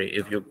theory.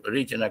 If you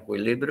reach an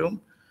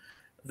equilibrium,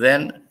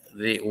 then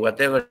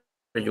whatever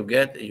you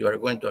get, you are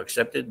going to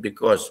accept it,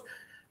 because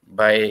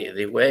by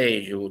the way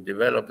you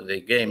develop the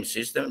game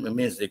system, it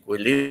means the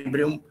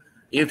equilibrium.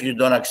 If you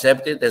don't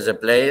accept it as a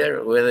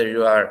player, whether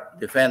you are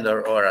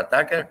defender or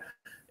attacker,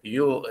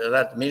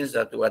 that means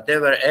that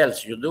whatever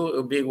else you do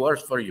will be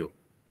worse for you.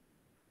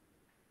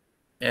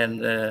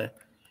 And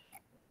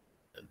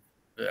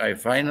I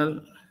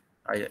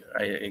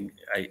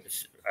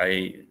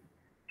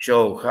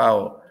show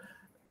how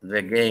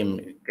the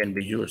game can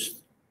be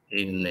used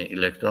in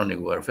electronic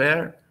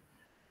warfare,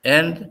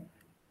 and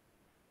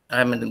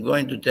I'm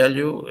going to tell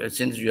you,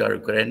 since you are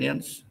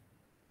Ukrainians,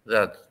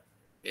 that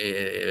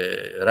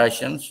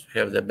Russians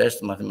have the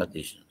best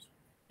mathematicians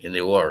in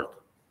the world.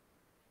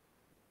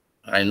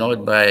 I know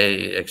it by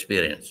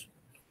experience.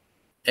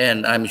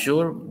 And I'm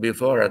sure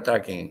before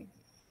attacking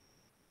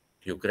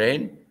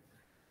Ukraine,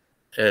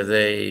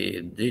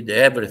 they did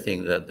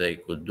everything that they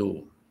could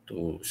do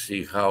to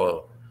see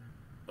how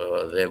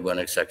they're going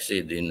to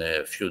succeed in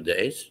a few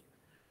days.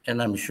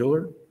 And I'm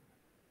sure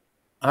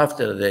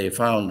after they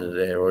found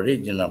their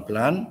original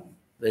plan,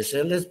 they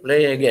said, let's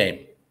play a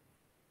game.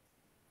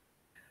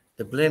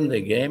 They played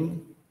the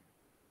game,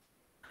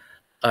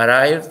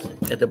 arrived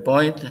at a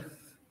point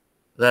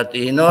that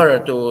in order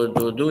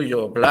to do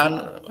your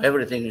plan,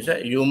 everything you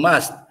say, you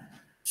must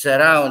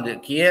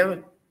surround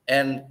Kiev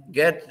and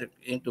get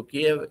into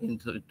Kiev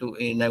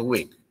in a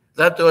week.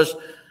 That was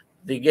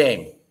the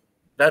game.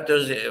 That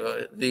was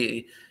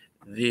the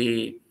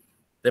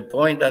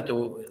point that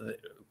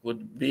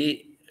would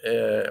be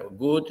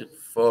good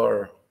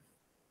for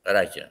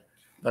Russia.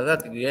 But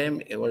that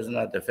game, it was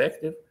not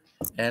effective,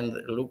 and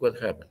look what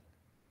happened.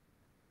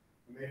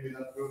 Maybe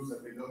that proves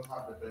that they don't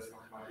have the best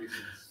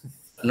mathematicians.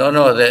 No,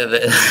 no.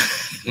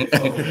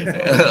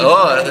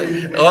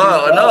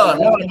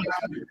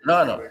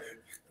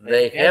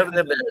 They have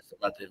the best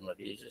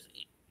mathematicians.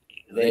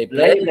 They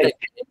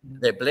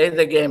play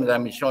the game that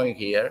I'm showing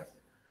here,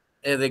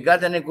 and they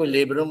got an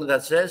equilibrium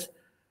that says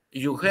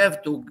you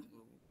have to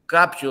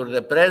capture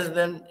the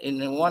president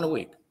in 1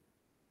 week.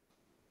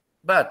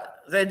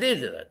 But they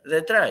did that.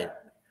 They tried.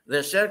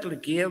 They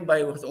circled Kiev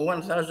by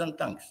 1,000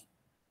 tanks.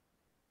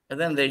 And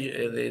then the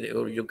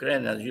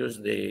Ukrainians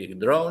used the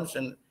drones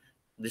and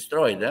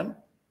destroyed them.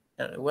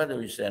 And what do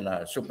we say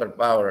now?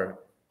 Superpower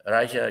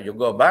Russia, you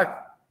go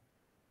back.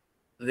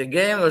 The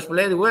game was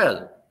played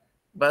well,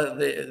 but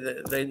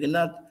they did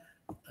not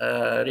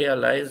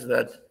realize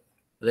that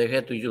they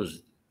had to use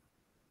it,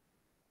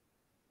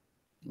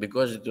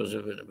 because it was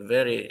a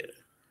very...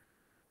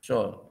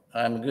 So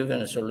I'm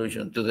giving a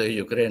solution to the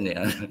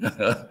Ukrainian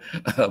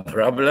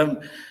problem,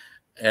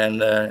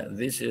 and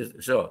this is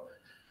so.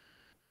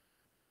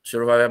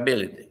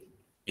 Survivability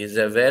is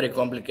a very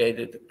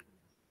complicated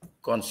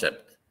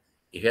concept.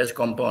 It has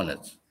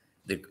components.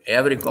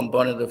 Every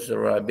component of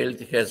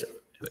survivability has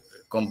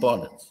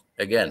components,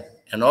 again,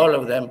 and all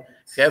of them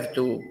have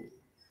to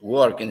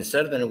work in a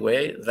certain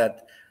way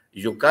that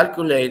you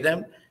calculate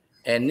them,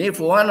 and if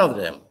one of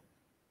them,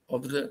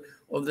 of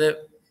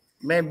the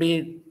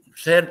maybe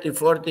 30,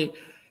 40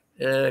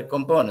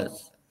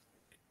 components,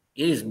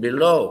 is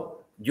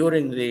below,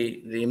 during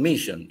the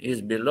emission,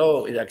 is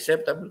below, is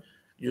acceptable,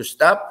 you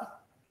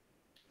stop,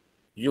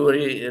 you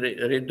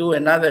redo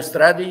another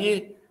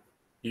strategy,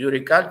 you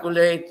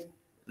recalculate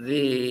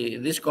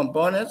these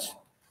components,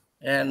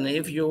 and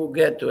if you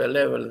get to a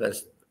level that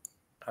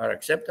are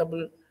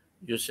acceptable,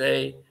 you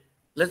say,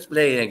 let's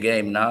play a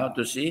game now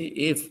to see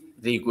if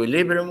the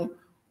equilibrium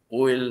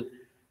will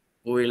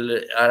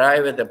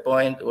arrive at a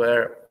point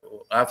where,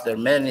 after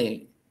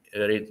many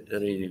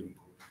retries,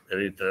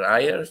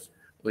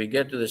 we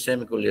get to the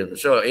same equilibrium.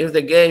 So if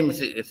the game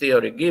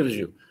theory gives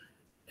you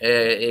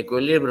an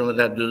equilibrium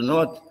that do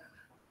not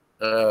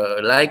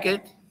like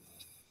it,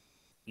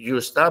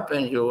 you stop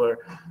and you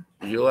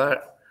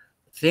are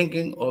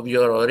thinking of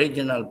your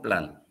original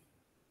plan.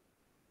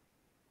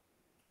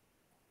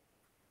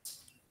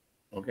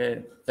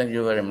 Okay, thank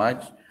you very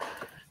much.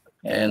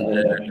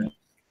 And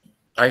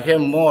I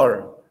have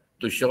more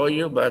to show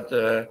you, but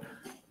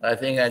I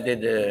think I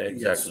did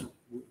exactly. Yes,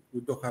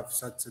 we don't have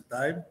such a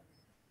time.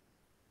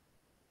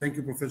 Thank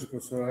you, Professor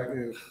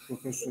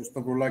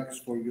Stavroulakis,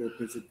 for your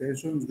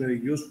presentation. It's very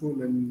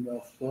useful, and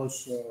of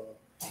course,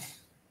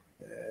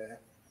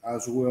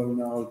 as well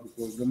now,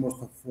 because the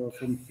most of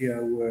from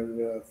here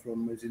were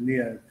from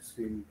engineering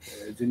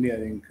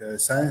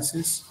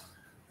sciences,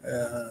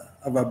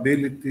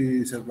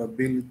 availability,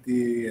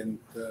 servability, and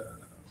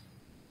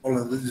all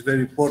of this is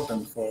very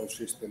important for our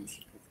systems,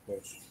 of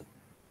course.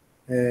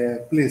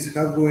 Please,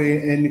 have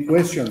we any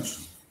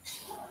questions?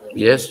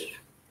 Yes.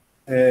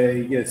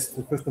 Yes,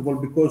 first of all,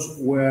 because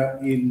we're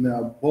in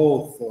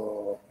both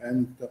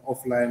and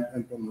offline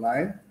and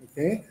online,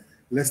 okay?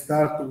 Let's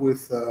start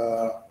with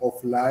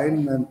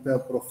offline, and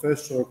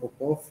Professor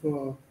Popov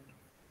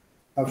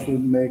has to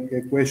make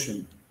a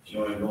question.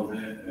 Shall I go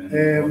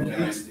there? And what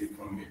can I speak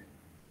from here?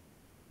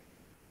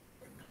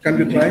 Can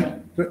you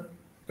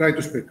try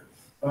to speak?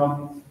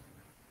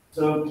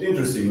 So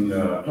interesting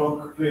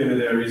talk. Clearly,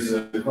 there is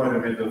quite a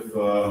bit of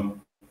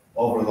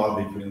overlap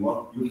between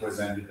what you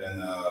presented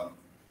and a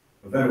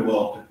very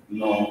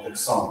well-known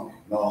taxonomy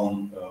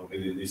known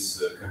within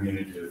this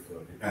community of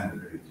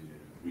dependability,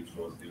 which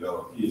was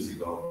developed years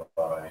ago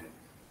by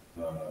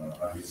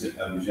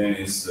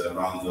Armigenis,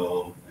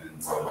 Randall, and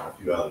a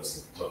few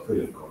others,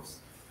 three, of course.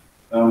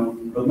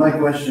 But my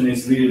question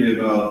is really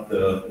about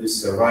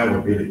this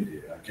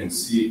survivability. I can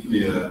see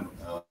clear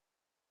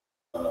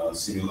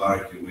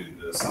similarity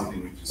with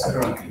something which is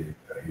currently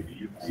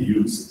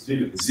used,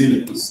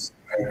 resilience.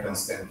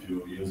 Americans tend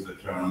to use the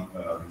term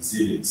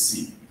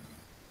resiliency.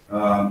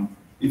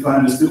 If I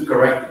understood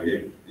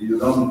correctly, you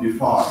don't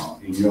define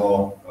in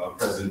your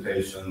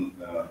presentation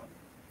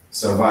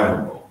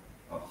survivable.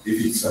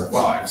 If it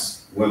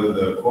survives, whether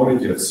the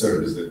quality of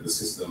service that the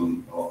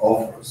system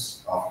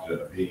offers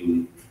after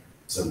being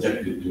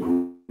subjected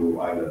to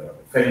either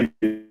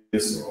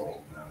failures or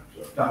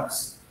to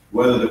attacks,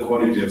 whether the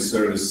quality of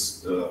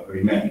service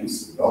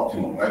remains at the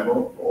optimal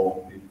level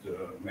or it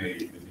may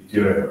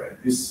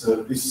deteriorate. This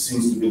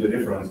seems to be the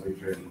difference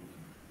between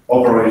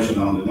operation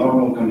under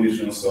normal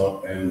conditions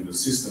and the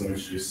system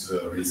which is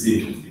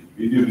resilient.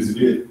 Video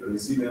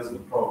resilience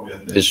will probably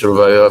at the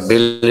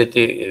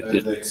survivability at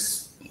the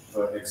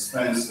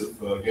expense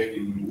of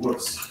getting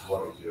worse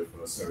quality of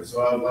service.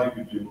 So I would like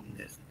you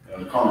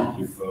to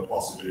comment if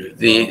possible.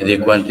 The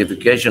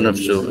quantification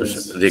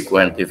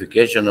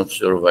of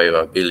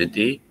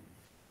survivability,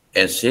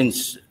 and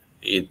since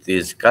it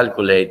is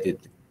calculated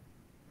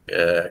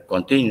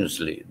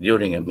continuously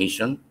during a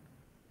mission,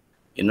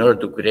 in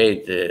order to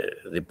create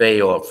the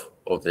payoff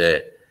of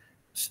the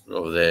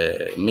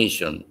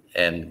mission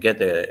and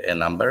get a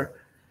number,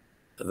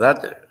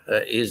 that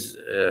is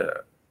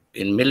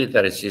in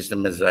military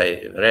systems, as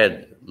I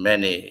read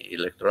many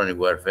electronic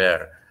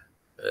warfare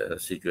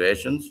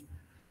situations,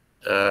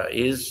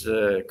 is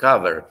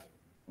covered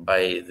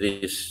by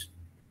this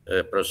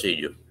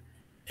procedure.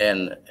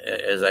 And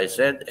as I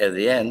said, at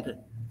the end,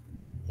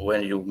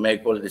 when you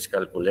make all these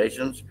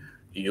calculations,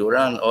 you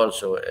run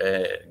also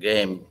a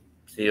game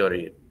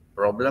theory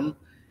problem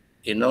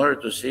in order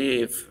to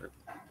see if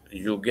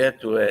you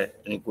get to an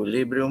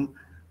equilibrium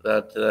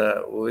that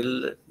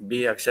will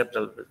be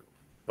acceptable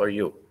for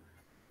you.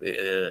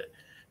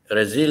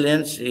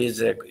 Resilience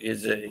is if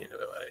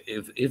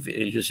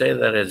you say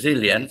the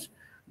resilience,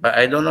 but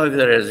I don't know if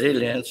the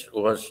resilience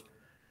was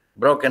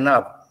broken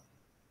up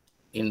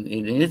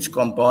in its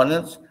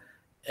components,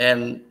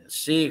 and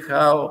see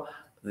how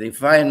the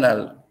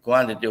final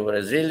quantity of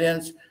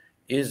resilience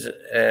is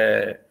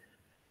a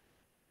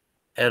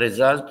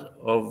result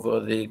of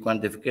the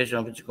quantification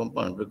of each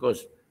component.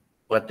 Because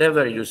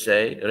whatever you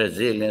say,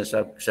 resilience,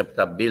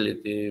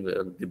 acceptability,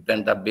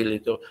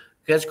 dependability,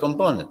 has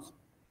components.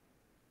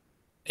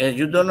 And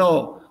you don't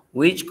know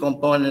which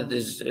component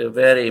is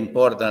very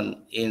important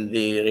in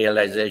the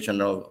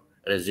realization of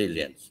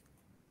resilience.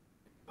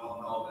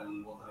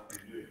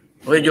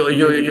 Well,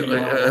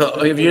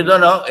 if you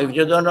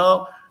don't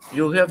know,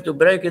 you have to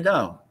break it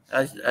down.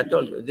 I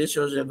told you, this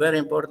was a very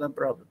important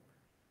problem.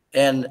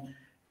 And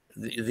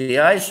the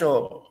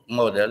ISO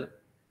model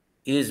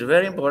is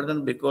very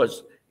important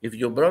because if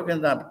you're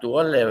broken up to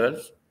all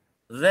levels,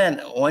 then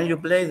when you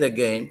play the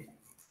game,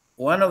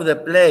 one of the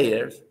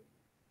players,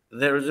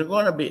 there is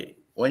going to be,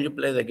 when you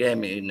play the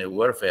game in a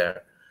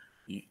warfare,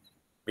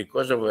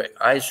 because of an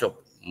ISO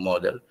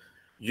model,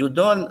 you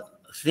don't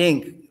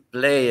think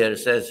player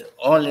says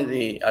only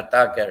the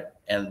attacker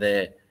and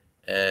the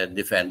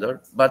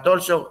defender, but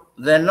also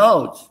the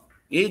nodes.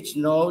 Each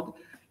node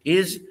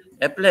is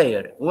a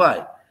player.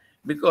 Why?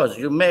 Because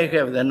you may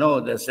have the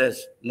node that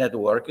says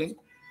networking.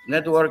 The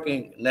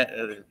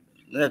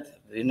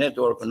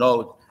network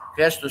node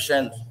has to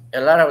send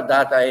a lot of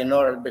data in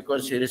order,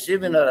 because he's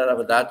receiving a lot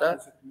of data.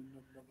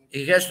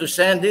 He has to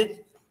send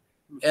it,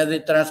 and the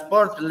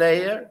transport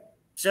layer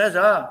says,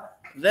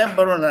 then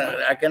Bruno,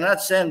 I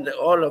cannot send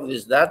all of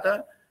this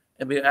data.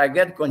 I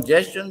get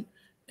congestion,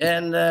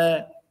 and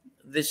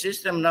the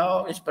system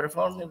now is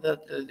performing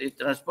that the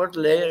transport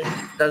layer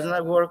does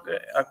not work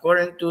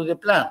according to the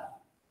plan.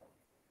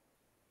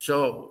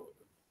 So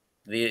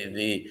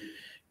the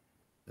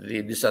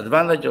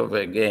disadvantage of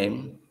a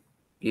game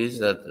is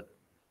that,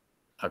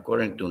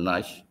 according to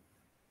Nash,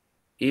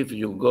 if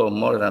you go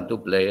more than 2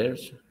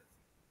 players,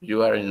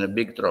 you are in a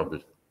big trouble.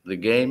 The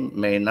game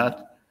may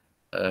not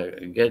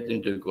get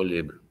into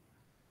equilibrium.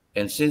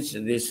 And since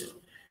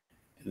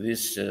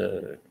this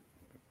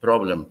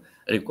problem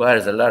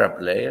requires a lot of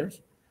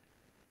players,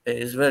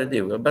 it's very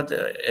difficult. But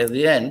at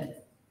the end,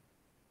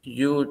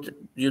 you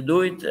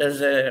do it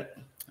as a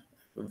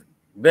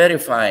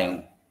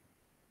verifying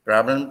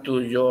problem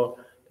to your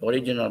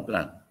original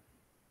plan.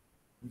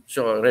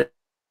 So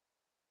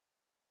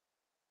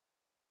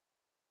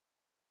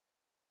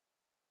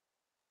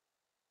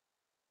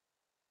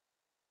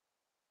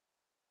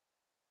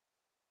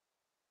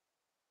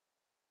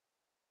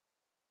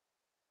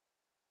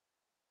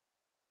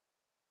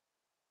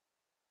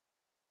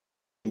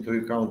into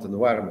account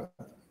environment.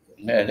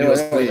 Yeah,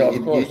 Obviously,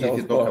 of course.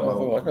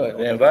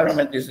 The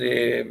environment is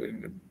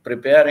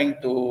preparing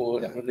to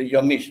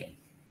your mission.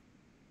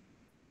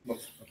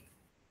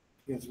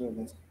 Yes, very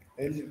nice.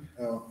 Eli,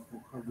 we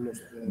have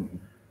lost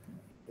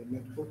the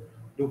network.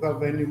 Do you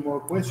have any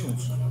more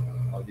questions?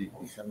 We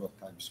have no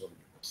time, sorry.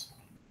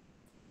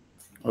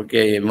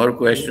 Okay, more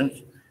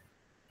questions?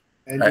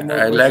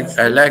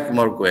 I like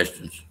more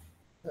questions.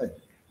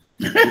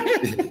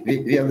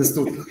 We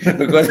understood.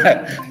 Because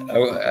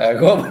I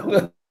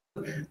hope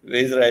the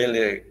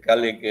Israeli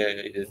colleague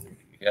is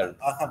here.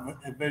 I have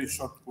a very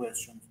short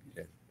question.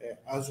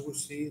 As we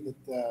see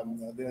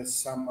that there's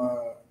some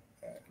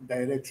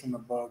direction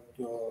about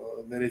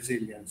the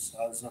resilience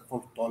as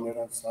fault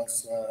tolerance,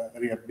 as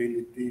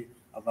reliability,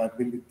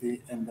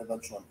 availability, and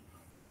that's all.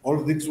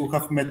 All these we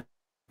have met.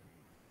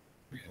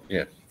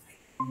 Yes.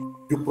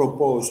 You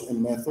propose a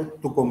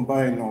method to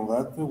combine all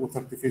that with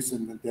artificial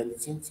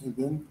intelligence, and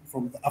then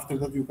after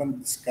that you can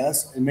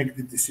discuss and make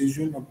the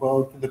decision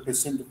about the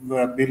percent of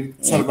variability,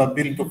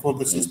 survivability for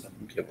the system.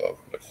 Okay, of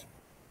course.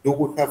 Do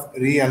we have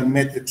real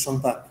metrics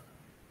on that?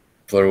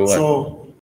 For what? So